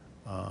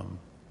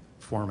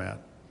format.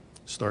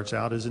 Starts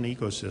out as an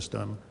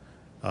ecosystem.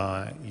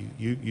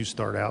 You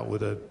start out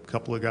with a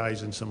couple of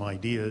guys and some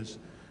ideas.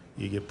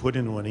 You get put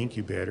into an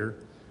incubator.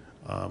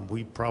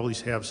 We probably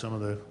have some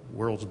of the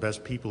world's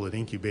best people at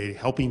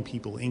helping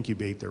people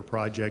incubate their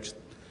projects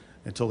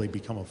until they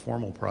become a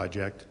formal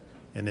project,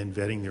 and then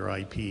vetting their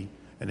IP,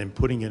 and then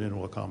putting it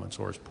into a common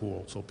source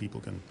pool so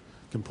people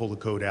can pull the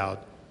code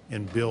out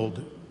and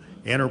build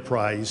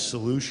enterprise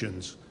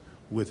solutions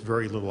with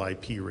very little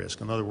IP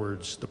risk. In other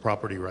words, the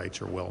property rights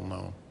are well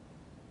known.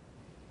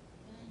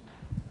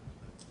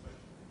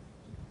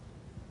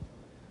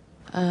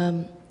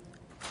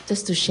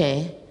 Just to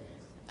share,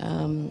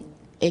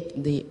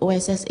 the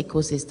OSS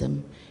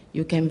ecosystem,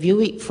 you can view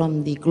it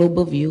from the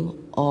global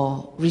view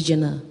or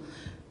regional.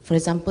 For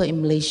example, in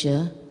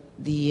Malaysia,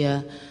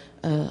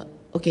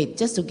 okay,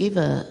 just to give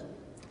a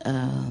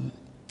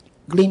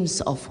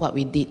glimpse of what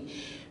we did.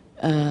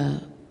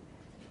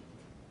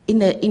 In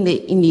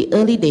the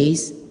early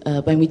days,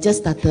 when we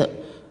just started,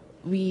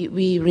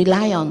 we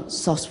rely on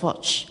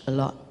SourceForge a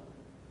lot.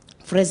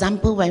 For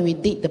example, when we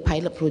did the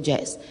pilot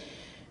projects,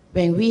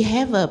 when we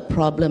have a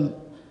problem,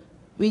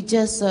 we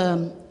just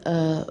post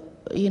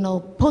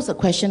a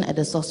question at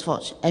the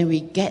SourceForge, and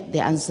we get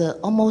the answer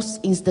almost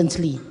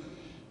instantly,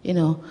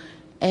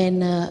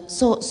 And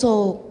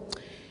so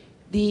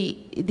the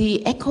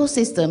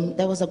ecosystem,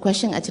 there was a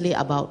question actually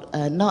about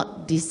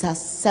not the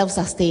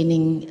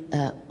self-sustaining,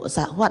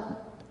 what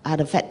are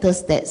the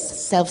factors that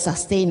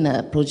self-sustain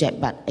a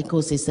project, but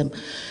ecosystem.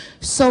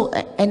 So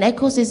an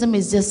ecosystem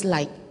is just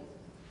like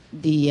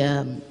the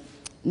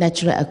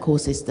natural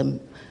ecosystem,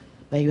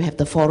 where you have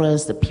the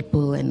forest, the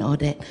people, and all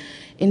that.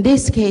 In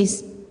this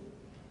case,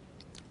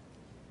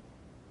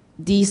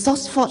 the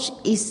SourceForge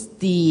is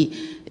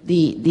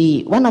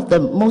the one of the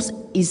most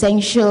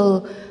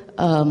essential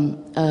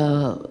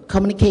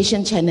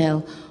communication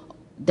channel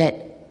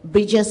that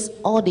bridges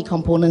all the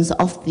components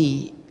of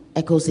the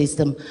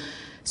ecosystem.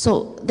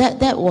 So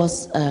that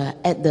was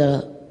at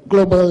the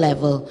global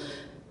level.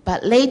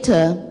 But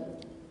later,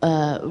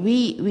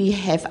 we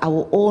have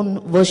our own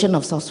version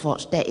of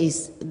SourceForge. That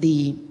is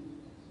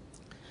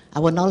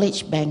our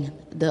knowledge bank,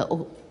 the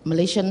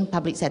Malaysian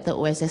Public Sector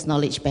OSS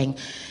Knowledge Bank.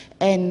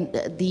 And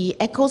the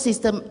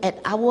ecosystem at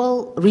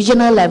our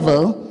regional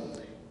level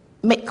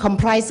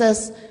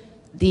comprises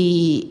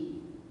the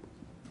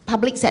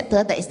public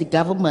sector, that is the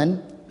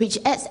government, which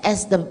acts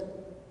as the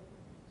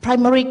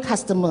primary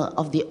customer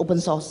of the open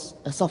source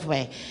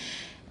software.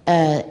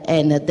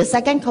 And the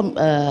second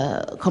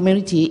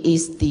community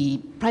is the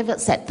private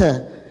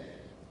sector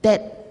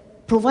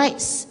that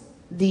provides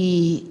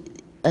the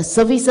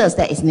services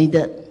that is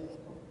needed,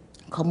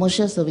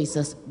 commercial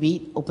services, be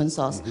it open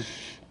source. Mm-hmm.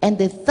 And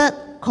the third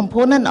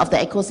component of the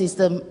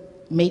ecosystem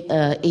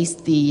is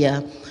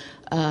the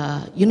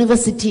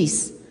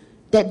universities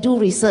that do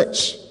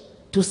research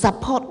to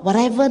support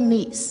whatever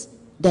needs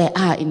there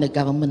are in the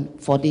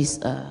government for this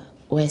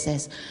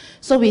OSS.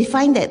 So we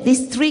find that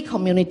these three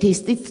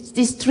communities,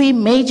 these three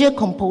major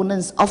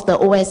components of the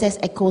OSS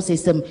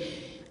ecosystem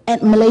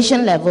at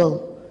Malaysian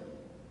level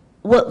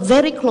work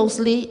very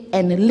closely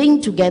and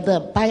linked together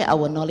by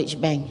our knowledge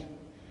bank.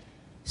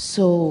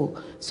 So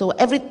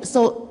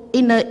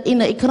in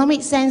the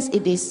economic sense,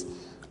 it is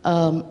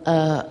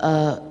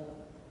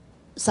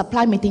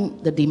supply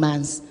meeting the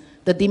demands.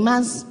 The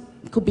demands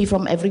could be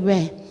from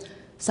everywhere.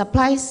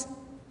 Supplies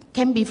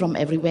can be from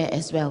everywhere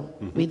as well,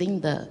 within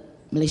the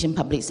Malaysian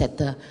public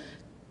sector,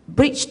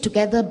 bridged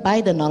together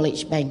by the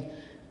knowledge bank,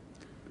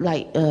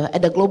 like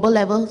at the global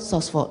level,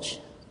 SourceForge.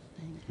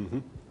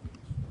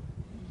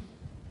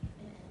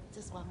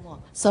 Just one more.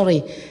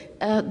 Sorry.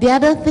 The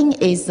other thing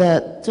is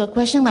to a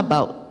question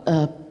about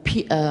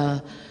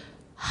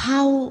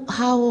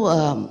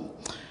how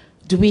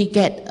do we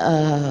get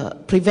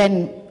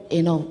prevent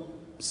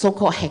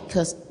so-called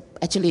hackers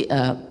actually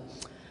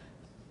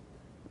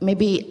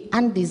maybe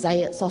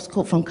undesired source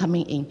code from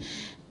coming in.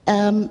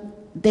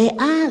 There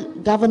are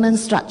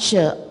governance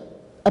structure,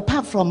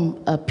 apart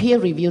from peer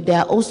review, there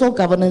are also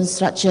governance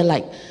structure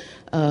like,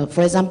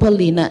 for example,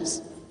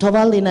 Linux.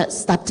 Torvald Linux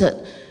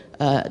started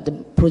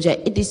the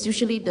project. It is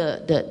usually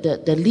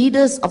the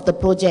leaders of the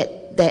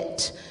project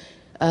that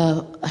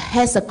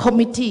has a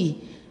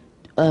committee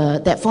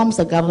that forms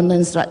a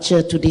governance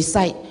structure to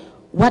decide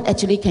what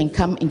actually can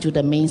come into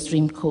the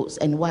mainstream codes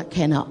and what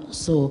cannot.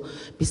 So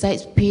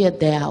besides peer,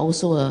 there are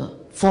also a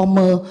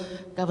formal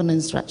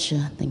governance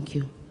structure. Thank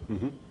you.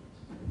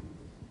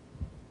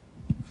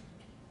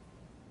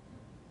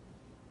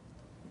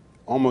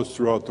 Almost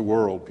throughout the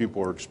world,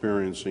 people are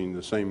experiencing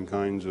the same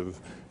kinds of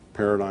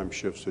paradigm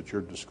shifts that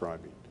you're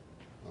describing.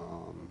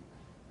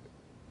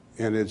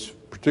 And it's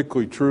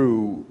particularly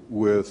true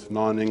with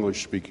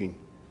non-English speaking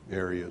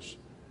areas,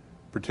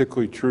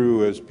 particularly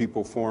true as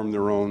people form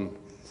their own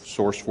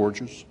source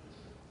forges,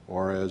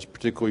 or as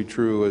particularly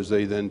true as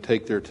they then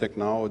take their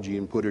technology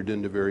and put it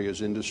into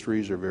various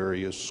industries or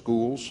various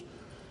schools,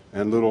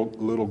 and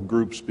little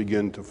groups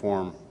begin to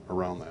form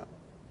around that.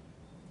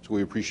 So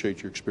we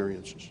appreciate your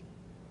experiences.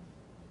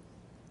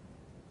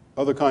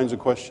 Other kinds of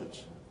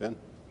questions? Ben?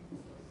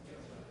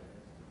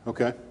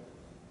 Okay.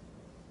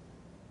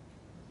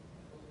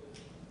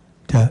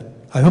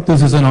 I hope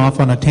this isn't off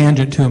on a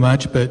tangent too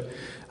much, but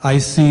I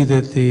see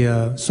that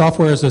the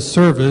software as a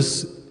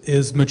service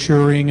is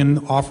maturing and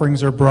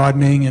offerings are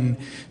broadening. And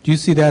do you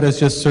see that as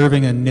just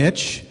serving a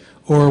niche,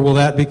 or will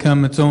that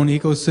become its own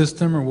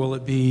ecosystem, or will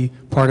it be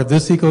part of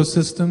this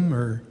ecosystem,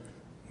 or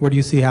what do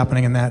you see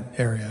happening in that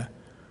area?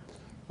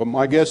 Well,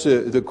 my guess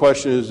is the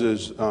question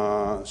is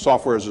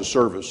software as a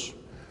service.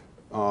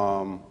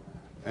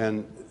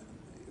 And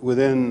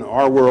within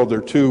our world, there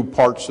are two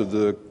parts of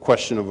the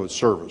question of a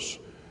service.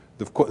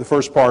 The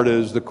first part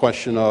is the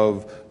question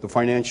of the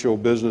financial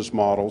business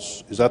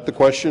models. Is that the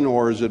question,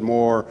 or is it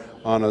more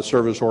on a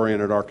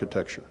service-oriented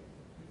architecture?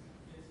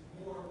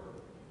 It's more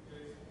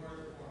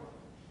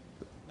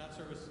not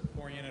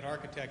service-oriented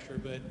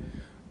architecture, but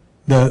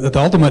the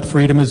ultimate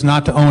freedom is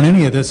not to own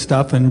any of this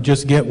stuff and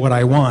just get what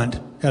I want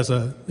as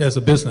a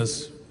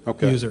business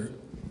user.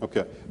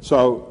 Okay.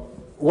 So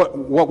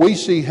what we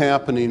see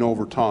happening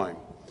over time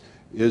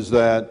is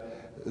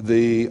that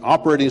the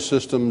operating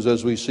systems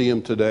as we see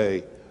them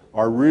today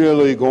are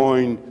really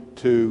going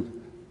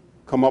to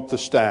come up the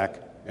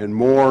stack, and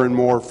more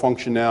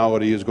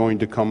functionality is going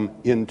to come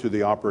into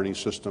the operating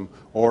system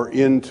or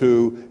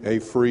into a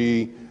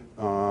free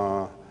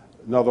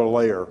another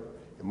layer.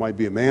 It might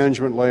be a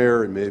management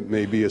layer, it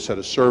may be a set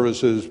of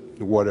services,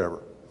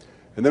 whatever.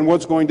 And then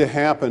what's going to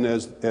happen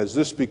as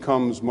this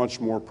becomes much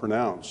more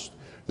pronounced,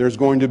 there's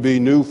going to be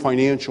new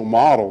financial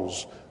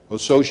models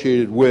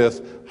associated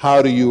with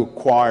how do you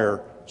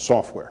acquire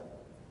software.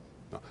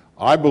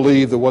 I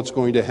believe that what's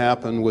going to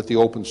happen with the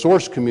open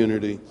source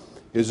community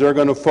is they're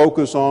going to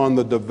focus on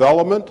the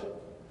development,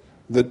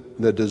 the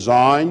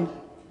design,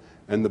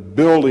 and the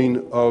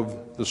building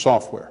of the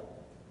software.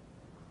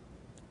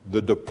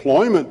 The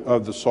deployment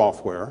of the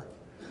software,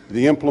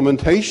 the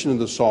implementation of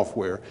the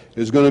software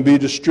is going to be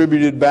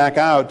distributed back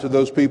out to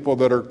those people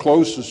that are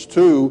closest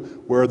to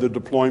where the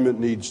deployment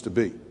needs to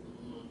be.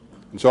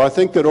 And so I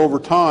think that over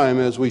time,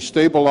 as we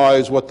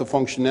stabilize what the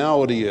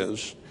functionality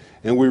is,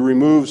 and we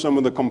remove some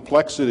of the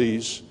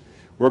complexities,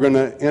 we're going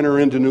to enter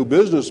into new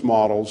business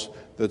models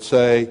that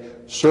say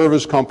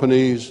service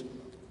companies,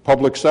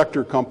 public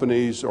sector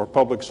companies, or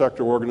public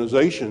sector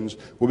organizations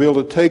will be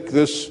able to take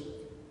this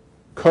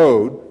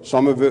code,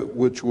 some of it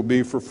which will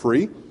be for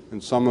free,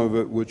 and some of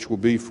it which will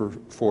be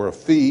for a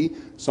fee,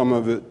 some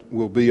of it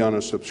will be on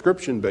a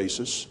subscription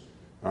basis,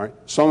 all right?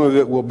 Some of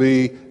it will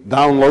be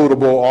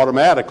downloadable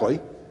automatically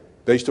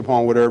based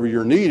upon whatever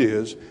your need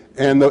is.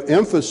 And the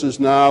emphasis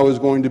now is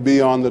going to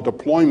be on the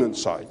deployment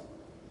side.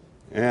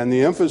 And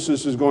the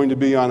emphasis is going to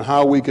be on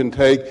how we can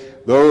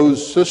take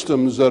those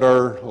systems that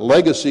are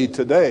legacy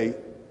today,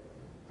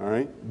 all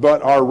right,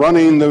 but are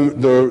running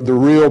the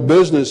real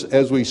business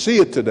as we see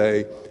it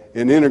today,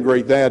 and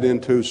integrate that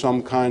into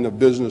some kind of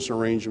business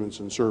arrangements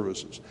and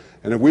services.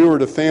 And if we were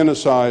to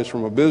fantasize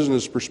from a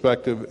business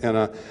perspective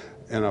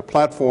and a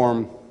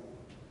platform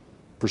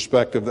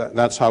perspective,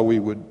 that's how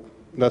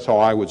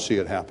I would see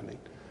it happening.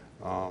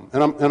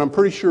 And I'm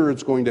pretty sure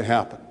it's going to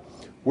happen.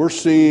 We're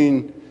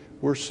seeing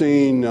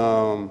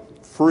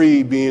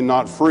free being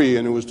not free,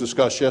 and it was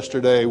discussed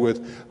yesterday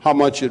with how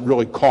much it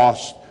really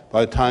costs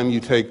by the time you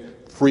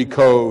take free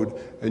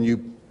code and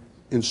you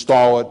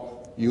install it,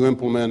 you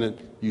implement it,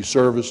 you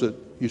service it,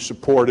 you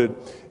support it,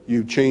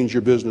 you change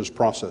your business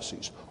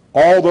processes.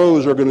 All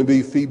those are going to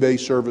be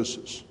fee-based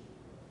services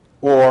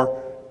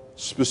or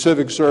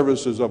specific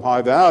services of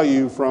high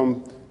value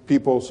from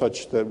people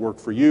such that work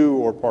for you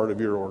or part of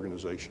your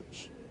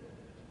organizations.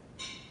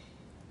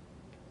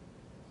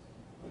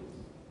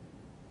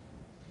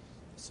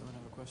 Someone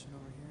have a question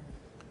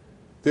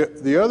over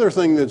here? The other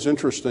thing that's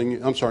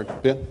interesting, I'm sorry,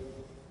 Ben?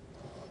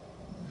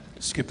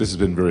 Skip, this has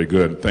been very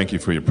good. Thank you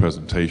for your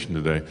presentation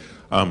today.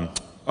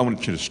 I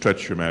want you to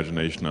stretch your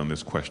imagination on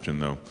this question,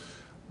 though.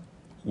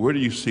 Where do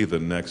you see the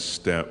next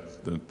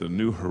step, the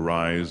new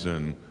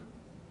horizon,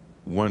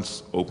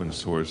 once open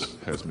source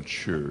has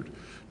matured?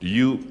 Do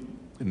you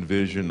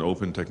envision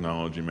open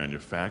technology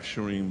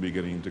manufacturing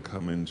beginning to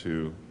come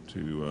into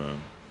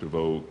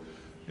vogue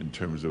in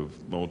terms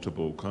of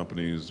multiple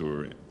companies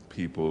or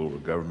people or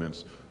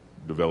governments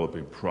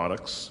developing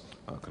products,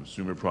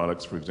 consumer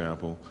products, for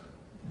example,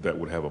 that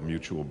would have a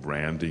mutual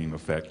branding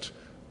effect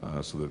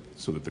so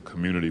that the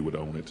community would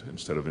own it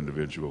instead of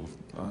individual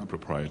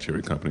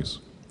proprietary companies?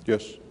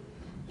 Yes.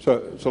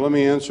 So let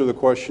me answer the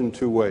question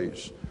two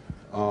ways.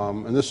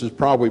 And this is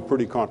probably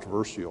pretty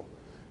controversial.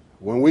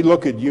 When we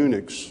look at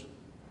Unix,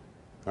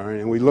 all right,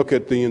 and we look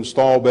at the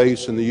install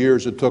base and the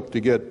years it took to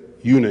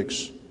get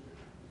Unix,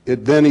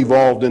 it then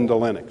evolved into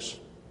Linux.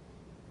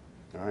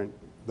 All right?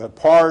 That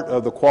part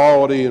of the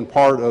quality and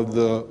part of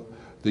the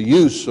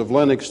use of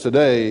Linux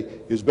today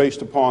is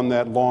based upon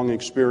that long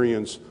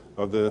experience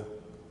of the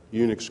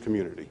Unix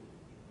community.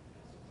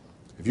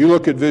 If you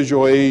look at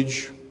Visual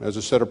Age as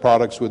a set of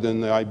products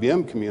within the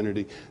IBM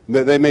community,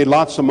 they made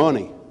lots of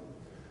money,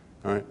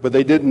 all right, but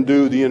they didn't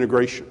do the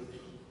integration.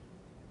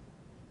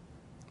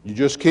 You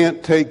just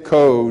can't take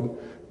code,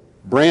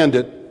 brand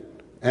it,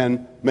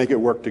 and make it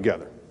work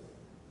together.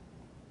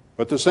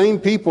 But the same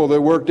people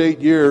that worked 8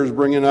 years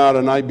bringing out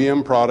an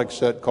IBM product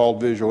set called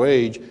Visual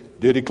Age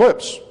did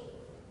Eclipse.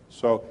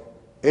 So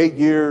 8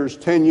 years,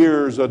 10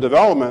 years of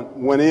development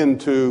went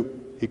into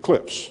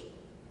Eclipse.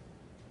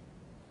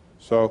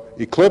 So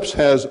Eclipse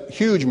has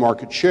huge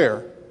market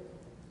share,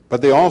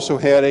 but they also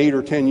had 8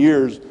 or 10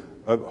 years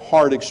of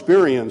hard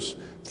experience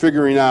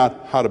figuring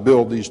out how to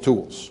build these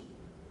tools.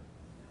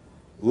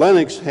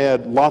 Linux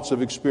had lots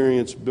of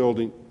experience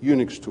building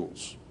Unix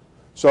tools.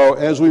 So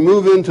as we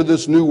move into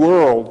this new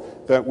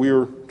world that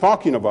we're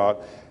talking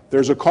about,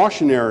 there's a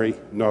cautionary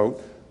note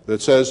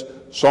that says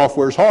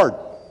software's hard.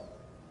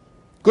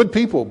 Good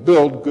people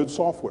build good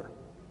software.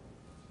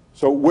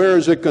 So where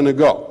is it going to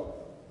go?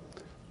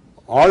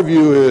 Our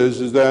view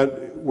is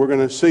that we're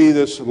going to see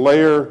this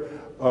layer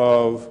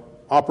of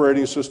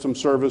operating system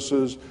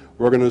services.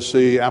 We're going to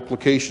see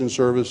application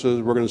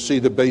services. We're going to see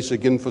the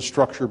basic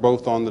infrastructure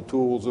both on the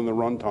tools and the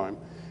runtime.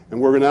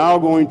 And we're now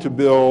going to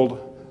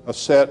build a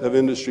set of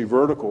industry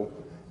vertical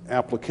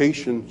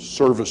application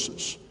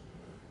services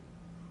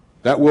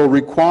that will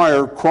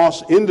require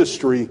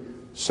cross-industry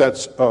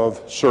sets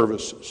of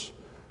services.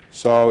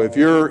 So if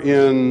you're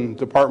in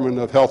Department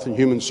of Health and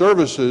Human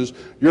Services,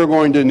 you're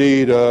going to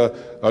need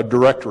a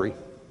directory,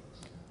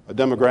 a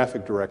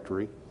demographic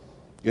directory.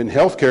 In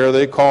healthcare,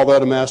 they call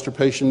that a master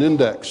patient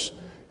index.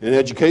 In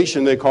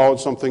education, they call it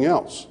something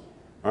else.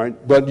 All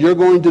right? But you're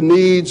going to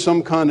need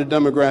some kind of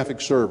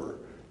demographic server.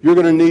 You're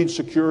going to need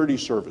security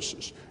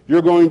services.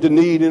 You're going to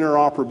need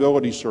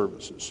interoperability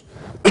services.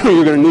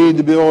 You're going to need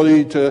the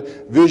ability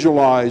to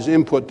visualize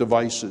input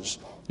devices.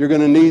 You're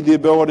going to need the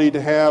ability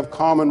to have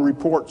common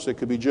reports that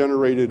could be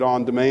generated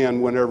on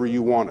demand whenever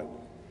you want it. All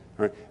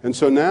right? And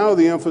so now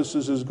the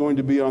emphasis is going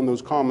to be on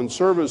those common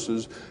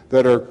services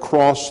that are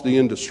across the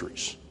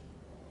industries.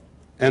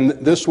 And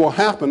this will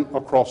happen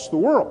across the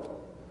world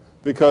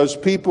because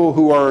people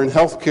who are in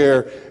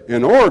healthcare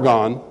in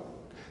Oregon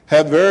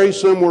have very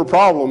similar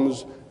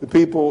problems to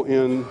people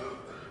in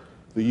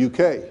the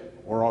UK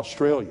or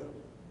Australia.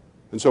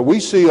 And so we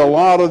see a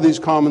lot of these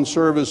common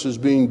services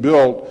being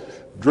built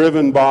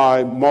driven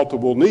by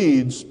multiple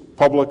needs,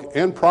 public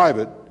and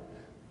private,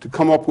 to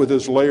come up with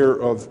this layer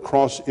of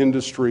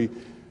cross-industry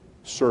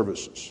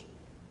services.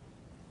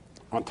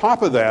 On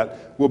top of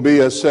that will be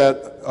a set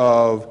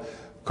of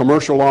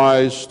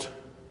commercialized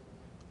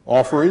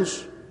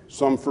offerings,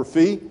 some for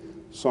fee,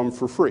 some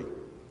for free.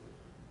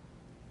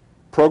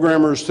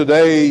 Programmers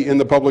today in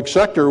the public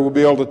sector will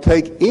be able to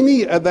take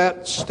any of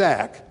that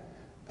stack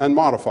and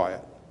modify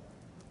it,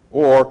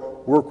 or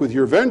work with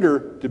your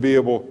vendor to be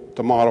able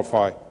to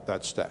modify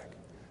that stack.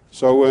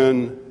 So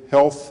in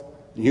health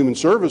and human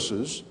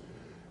services,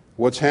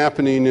 what's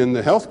happening in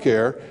the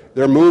healthcare,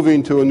 they're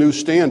moving to a new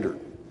standard.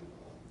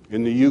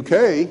 In the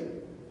UK,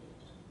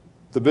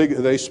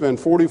 They spend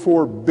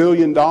 $44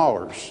 billion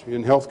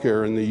in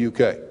healthcare in the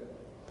UK.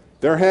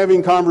 They're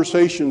having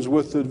conversations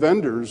with the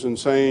vendors and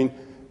saying,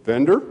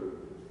 vendor,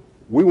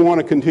 we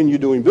want to continue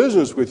doing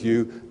business with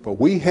you, but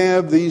we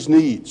have these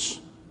needs.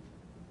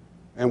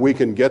 And we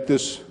can get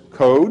this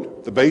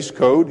code, the base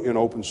code, in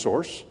open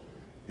source.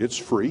 It's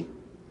free.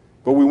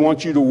 But we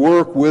want you to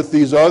work with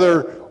these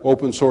other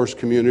open source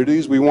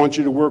communities. We want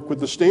you to work with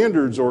the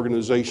standards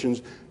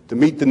organizations to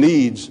meet the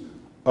needs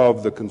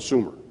of the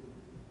consumer.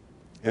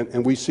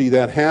 And we see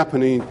that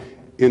happening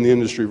in the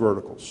industry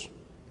verticals.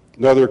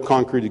 Another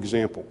concrete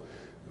example.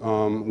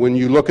 When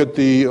you look at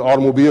the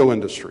automobile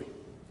industry,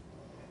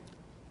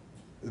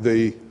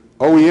 the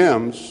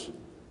OEMs,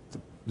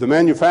 the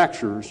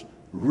manufacturers,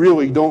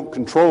 really don't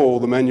control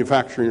the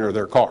manufacturing of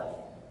their car.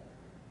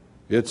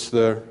 It's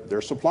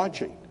their supply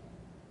chain.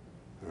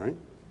 All right?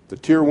 The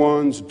tier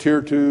ones, the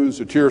tier twos,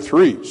 the tier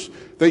threes,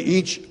 they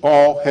each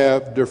all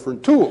have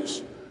different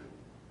tools.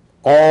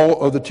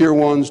 All of the tier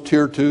ones,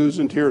 tier twos,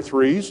 and tier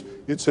threes,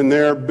 it's in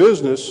their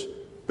best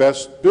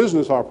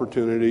business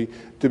opportunity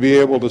to be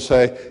able to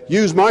say,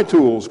 use my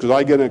tools because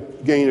I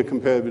gain a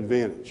competitive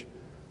advantage.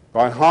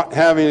 By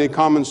having a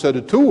common set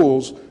of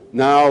tools,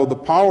 now the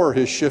power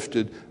has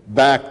shifted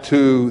back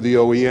to the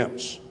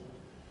OEMs.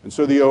 And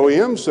so the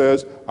OEM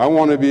says, I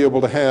want to be able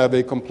to have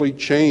a complete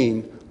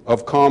chain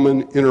of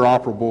common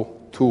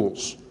interoperable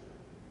tools,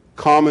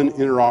 common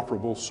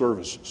interoperable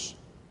services.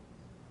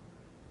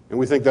 And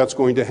we think that's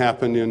going to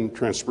happen in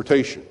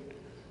transportation.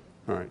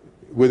 All right.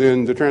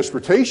 Within the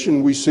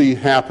transportation we see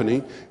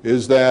happening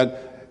is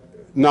that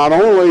not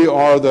only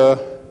are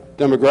the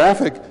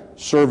demographic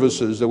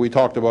services that we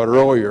talked about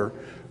earlier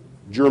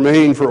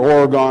germane for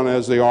Oregon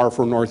as they are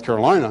for North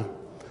Carolina,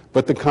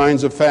 but the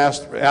kinds of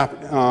fast,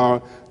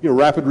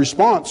 rapid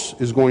response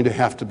is going to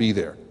have to be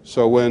there.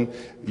 So when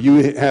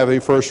you have a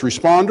first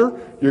responder,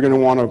 you're going to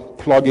want to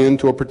plug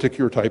into a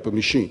particular type of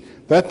machine.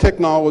 That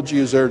technology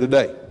is there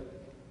today.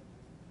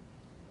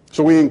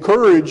 So we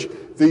encourage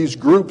these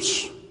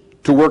groups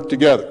to work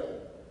together.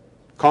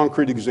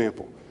 Concrete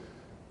example.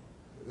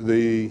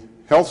 The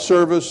health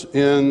service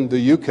in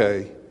the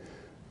UK,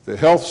 the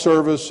health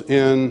service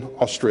in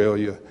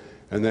Australia,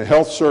 and the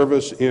health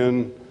service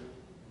in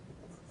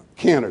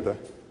Canada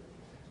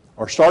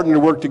are starting to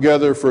work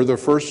together for the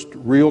first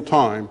real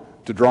time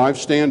to drive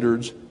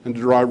standards and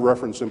to drive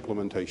reference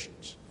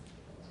implementations.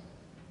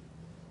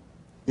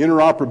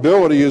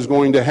 Interoperability is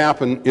going to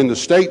happen in the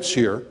States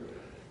here,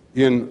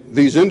 in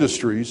these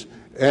industries,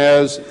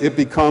 as it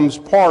becomes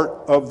part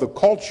of the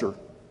culture,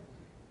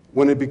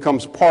 when it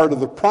becomes part of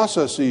the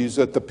processes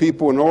that the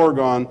people in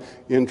Oregon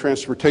in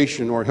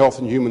transportation or health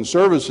and human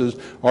services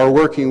are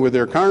working with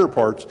their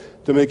counterparts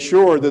to make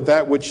sure that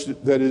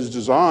that is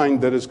designed,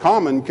 that is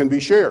common, can be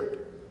shared.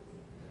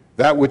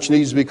 That which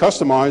needs to be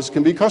customized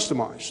can be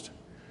customized.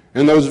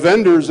 And those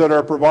vendors that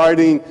are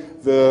providing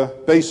the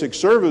basic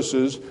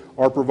services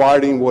are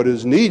providing what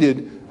is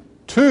needed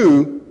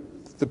to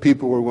the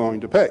people who are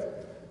willing to pay.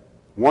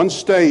 One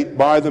state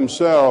by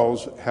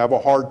themselves have a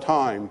hard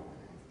time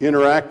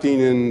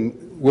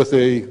interacting with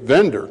a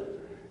vendor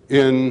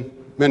in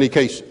many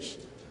cases.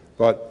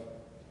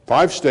 But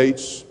 5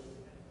 states,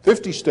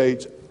 50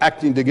 states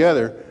acting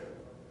together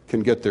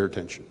can get their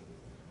attention.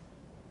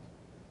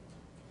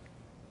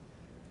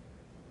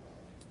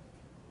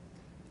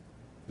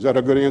 Is that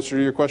a good answer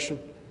to your question?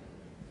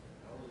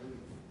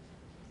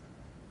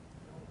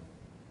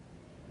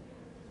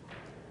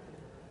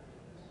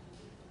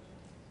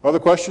 Other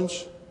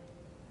questions?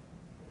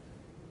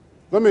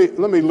 Let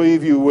me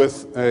leave you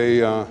with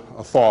a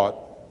thought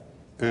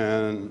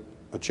and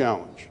a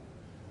challenge.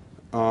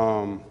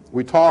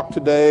 We talked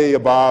today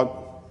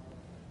about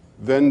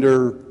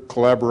vendor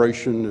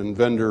collaboration and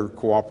vendor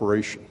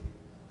cooperation.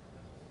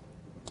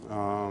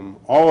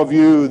 All of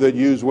you that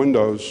use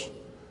Windows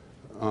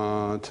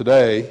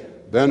today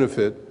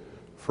benefit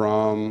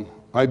from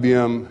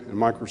IBM and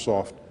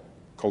Microsoft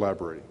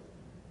collaborating.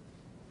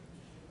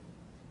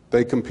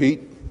 They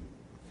compete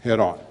head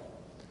on.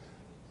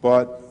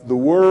 But the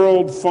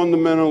world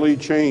fundamentally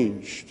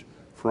changed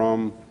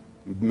from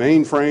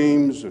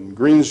mainframes and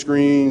green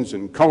screens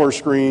and color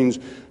screens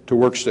to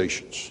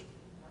workstations.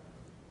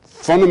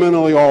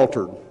 Fundamentally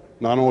altered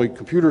not only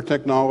computer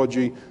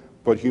technology,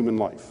 but human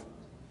life.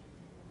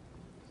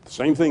 The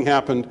same thing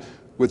happened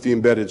with the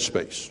embedded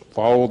space.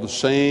 Followed the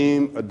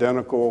same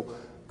identical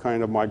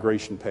kind of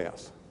migration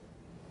path.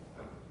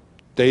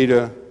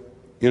 Data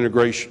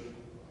integration.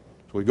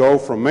 So we go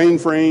from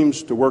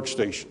mainframes to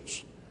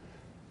workstations.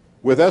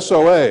 With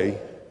SOA,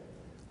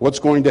 what's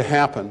going to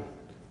happen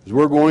is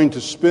we're going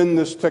to spin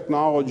this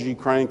technology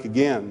crank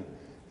again,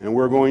 and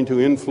we're going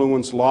to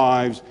influence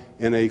lives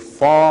in a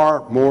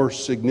far more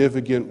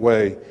significant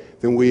way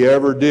than we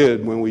ever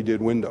did when we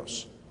did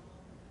Windows.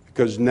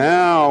 Because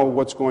now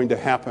what's going to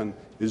happen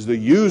is the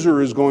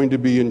user is going to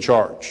be in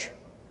charge.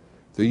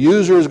 The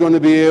user is going to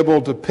be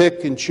able to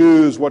pick and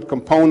choose what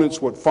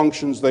components, what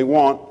functions they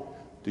want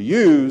to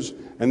use,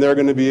 and they're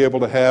going to be able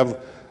to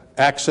have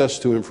access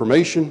to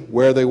information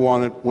where they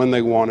want it, when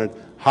they want it,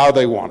 how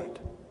they want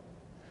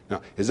it.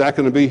 Now, is that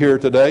going to be here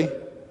today?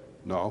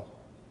 No.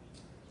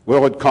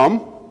 Will it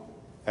come?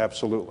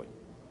 Absolutely.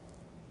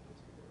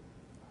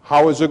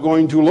 How is it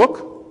going to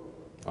look?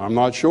 I'm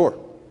not sure.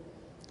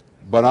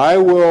 But I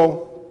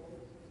will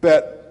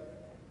bet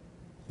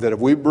that if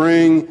we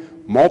bring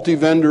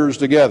multi-vendors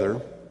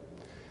together,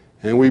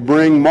 and we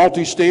bring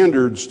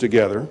multi-standards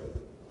together,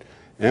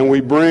 and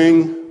we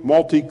bring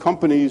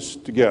multi-companies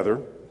together,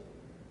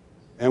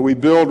 and we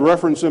build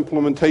reference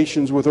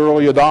implementations with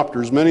early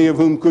adopters, many of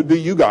whom could be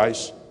you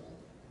guys,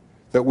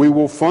 that we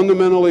will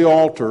fundamentally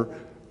alter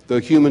the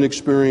human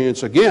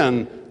experience,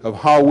 again, of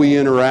how we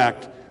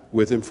interact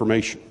with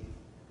information.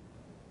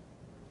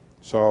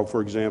 So,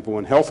 for example,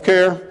 in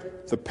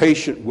healthcare, the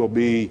patient will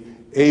be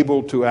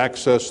able to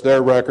access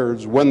their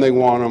records when they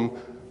want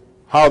them,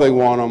 how they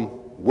want them,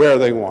 where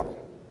they want them.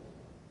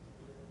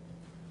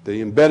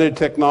 The embedded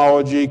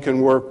technology can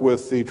work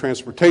with the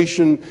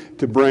transportation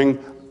to bring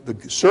the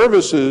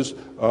services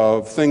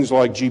of things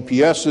like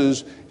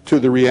GPSs to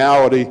the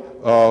reality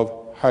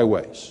of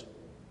highways.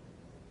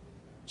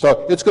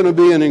 So it's going to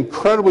be an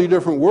incredibly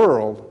different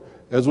world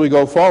as we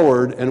go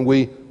forward and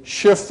we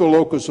shift the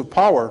locus of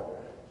power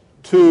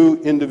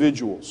to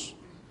individuals.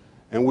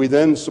 And we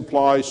then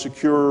supply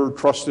secure,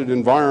 trusted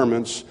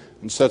environments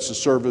and sets of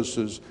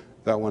services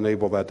that will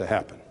enable that to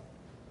happen.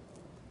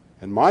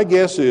 And my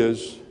guess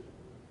is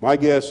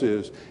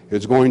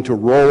it's going to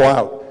roll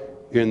out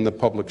in the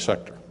public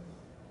sector.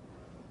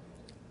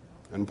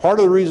 And part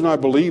of the reason I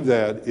believe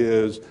that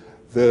is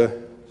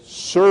the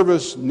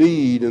service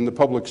need in the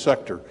public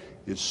sector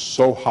is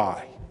so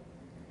high.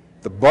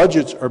 The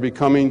budgets are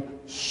becoming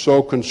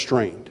so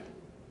constrained.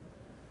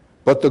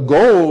 But the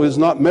goal is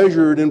not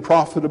measured in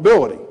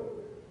profitability.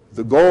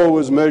 The goal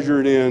is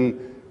measured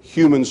in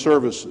human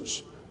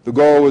services. The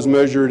goal is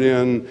measured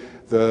in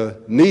the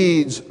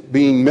needs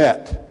being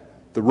met,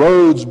 the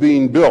roads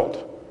being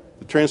built,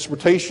 the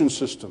transportation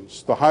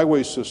systems, the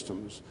highway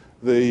systems,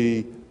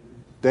 the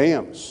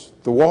dams,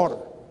 the water,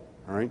 all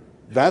right?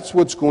 That's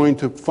what's going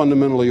to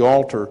fundamentally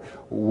alter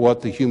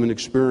what the human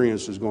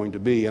experience is going to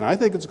be. And I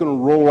think it's going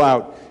to roll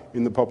out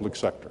in the public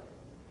sector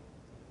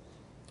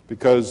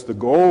because the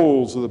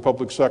goals of the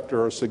public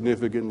sector are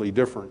significantly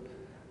different.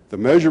 The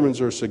measurements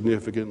are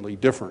significantly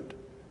different,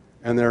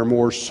 and they're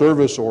more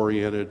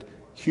service-oriented,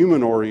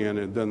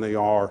 human-oriented than they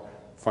are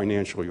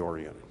financially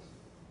oriented.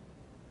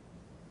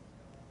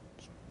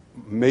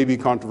 Maybe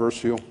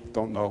controversial,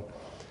 don't know.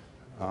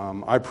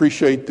 I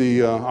appreciate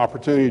the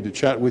opportunity to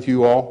chat with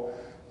you all.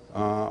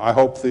 I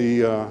hope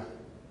the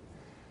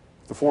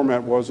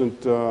format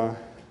wasn't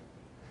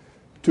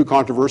too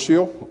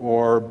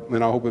controversial,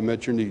 and I hope it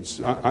met your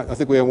needs. I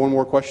think we have one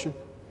more question.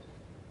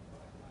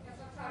 Yes,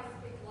 I'll try to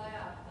speak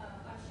loud.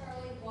 I'm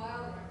Charlene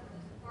Wilder from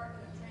the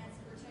Department of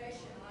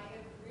Transportation. I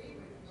agree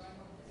with you. I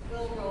hope this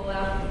will roll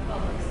out in the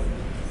public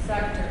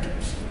sector.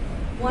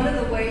 One of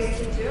the ways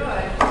to do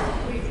it,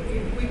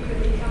 we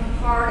could become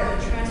part of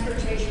the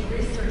Transportation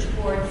Research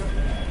Board's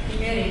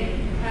committee,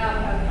 have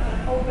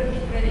an open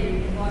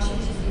committee in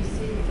Washington, D.C.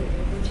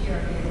 which year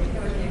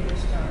that would be a good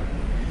start.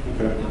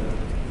 Okay.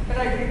 But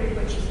I agree with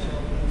what you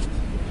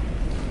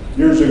said.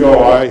 Years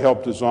ago, I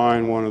helped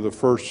design one of the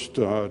first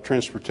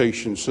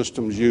transportation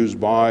systems used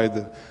by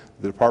the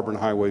Department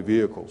of Highway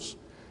Vehicles.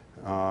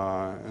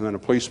 And then a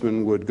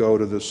policeman would go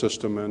to the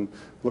system and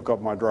look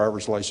up my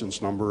driver's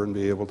license number and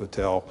be able to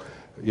tell,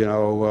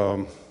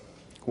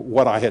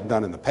 what I had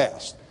done in the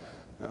past.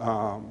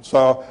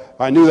 So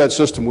I knew that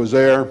system was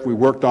there. We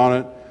worked on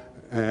it,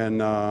 and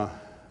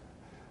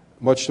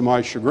much to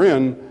my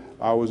chagrin,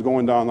 I was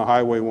going down the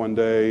highway one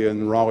day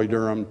in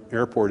Raleigh-Durham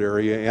airport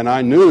area, and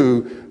I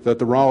knew that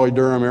the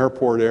Raleigh-Durham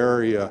airport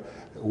area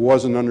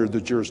wasn't under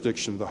the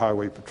jurisdiction of the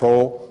Highway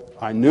Patrol.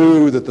 I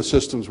knew that the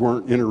systems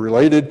weren't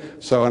interrelated,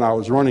 and I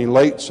was running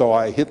late, so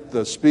I hit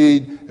the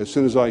speed as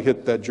soon as I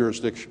hit that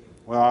jurisdiction.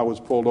 Well, I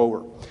was pulled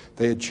over.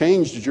 They had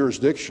changed the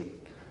jurisdiction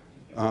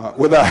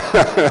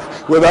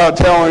without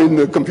telling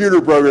the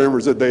computer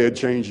programmers that they had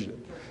changed it.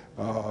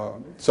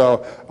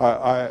 So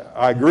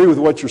I agree with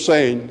what you're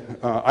saying.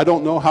 I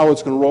don't know how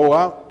it's going to roll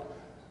out,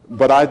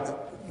 but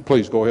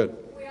please go ahead.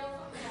 We also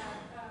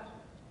have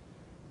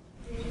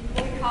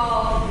what we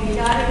call the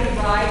Data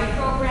Divide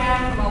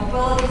program,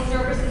 Mobility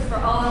Services for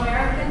All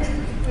Americans.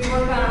 We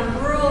work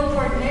on rural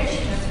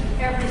coordination in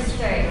every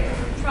state,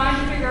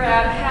 trying to figure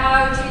out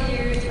how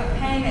to use a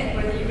payment,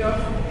 whether you go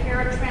from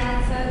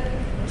paratransit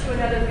to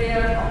another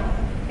vehicle.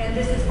 And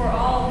this is for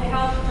all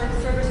health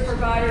service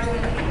providers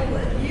and people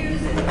that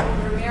use it,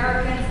 older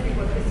Americans,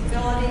 people with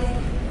disabilities.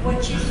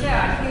 What you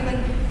said,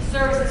 human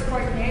services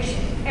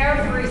coordination,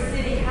 every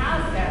city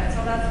has that,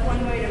 so that's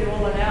one way to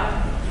roll it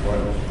out.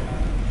 Right.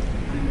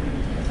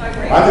 So I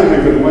agree. I think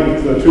we could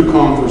link the two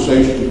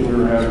conversations we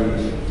were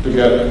having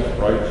together,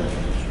 right?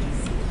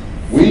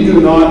 We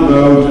do not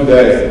know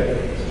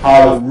today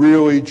how to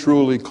really,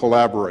 truly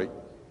collaborate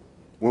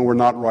when we're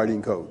not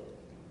writing code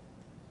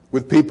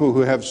with people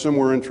who have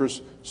similar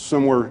interests,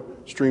 similar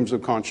streams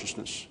of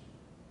consciousness.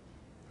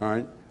 All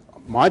right?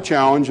 My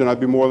challenge, and I'd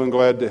be more than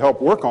glad to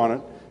help work on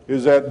it,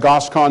 is that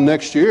Goscon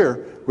next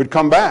year would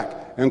come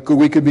back and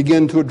we could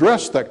begin to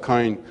address that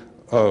kind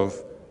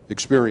of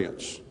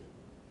experience.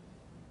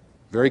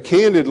 Very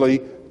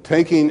candidly,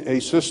 taking a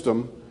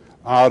system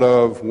out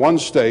of one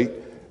state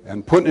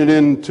and putting it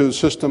into the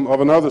system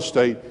of another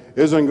state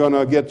isn't going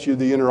to get you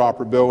the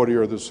interoperability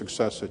or the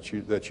success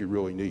that you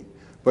really need.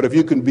 But if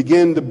you can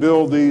begin to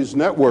build these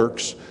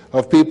networks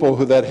of people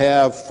that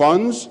have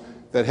funds,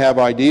 that have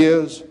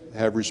ideas,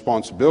 have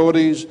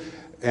responsibilities,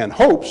 and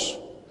hopes,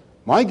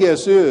 my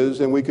guess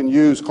is, and we can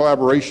use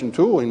collaboration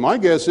tooling, my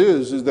guess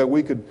is that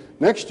we could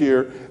next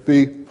year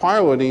be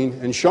piloting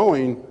and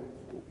showing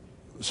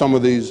some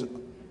of these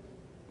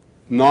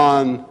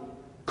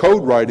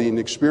non-code writing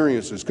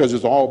experiences, because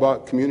it's all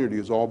about community,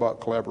 it's all about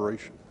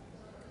collaboration.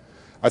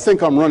 I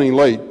think I'm running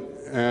late,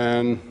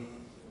 and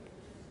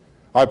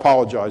I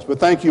apologize, but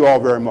thank you all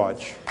very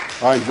much.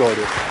 I enjoyed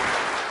it.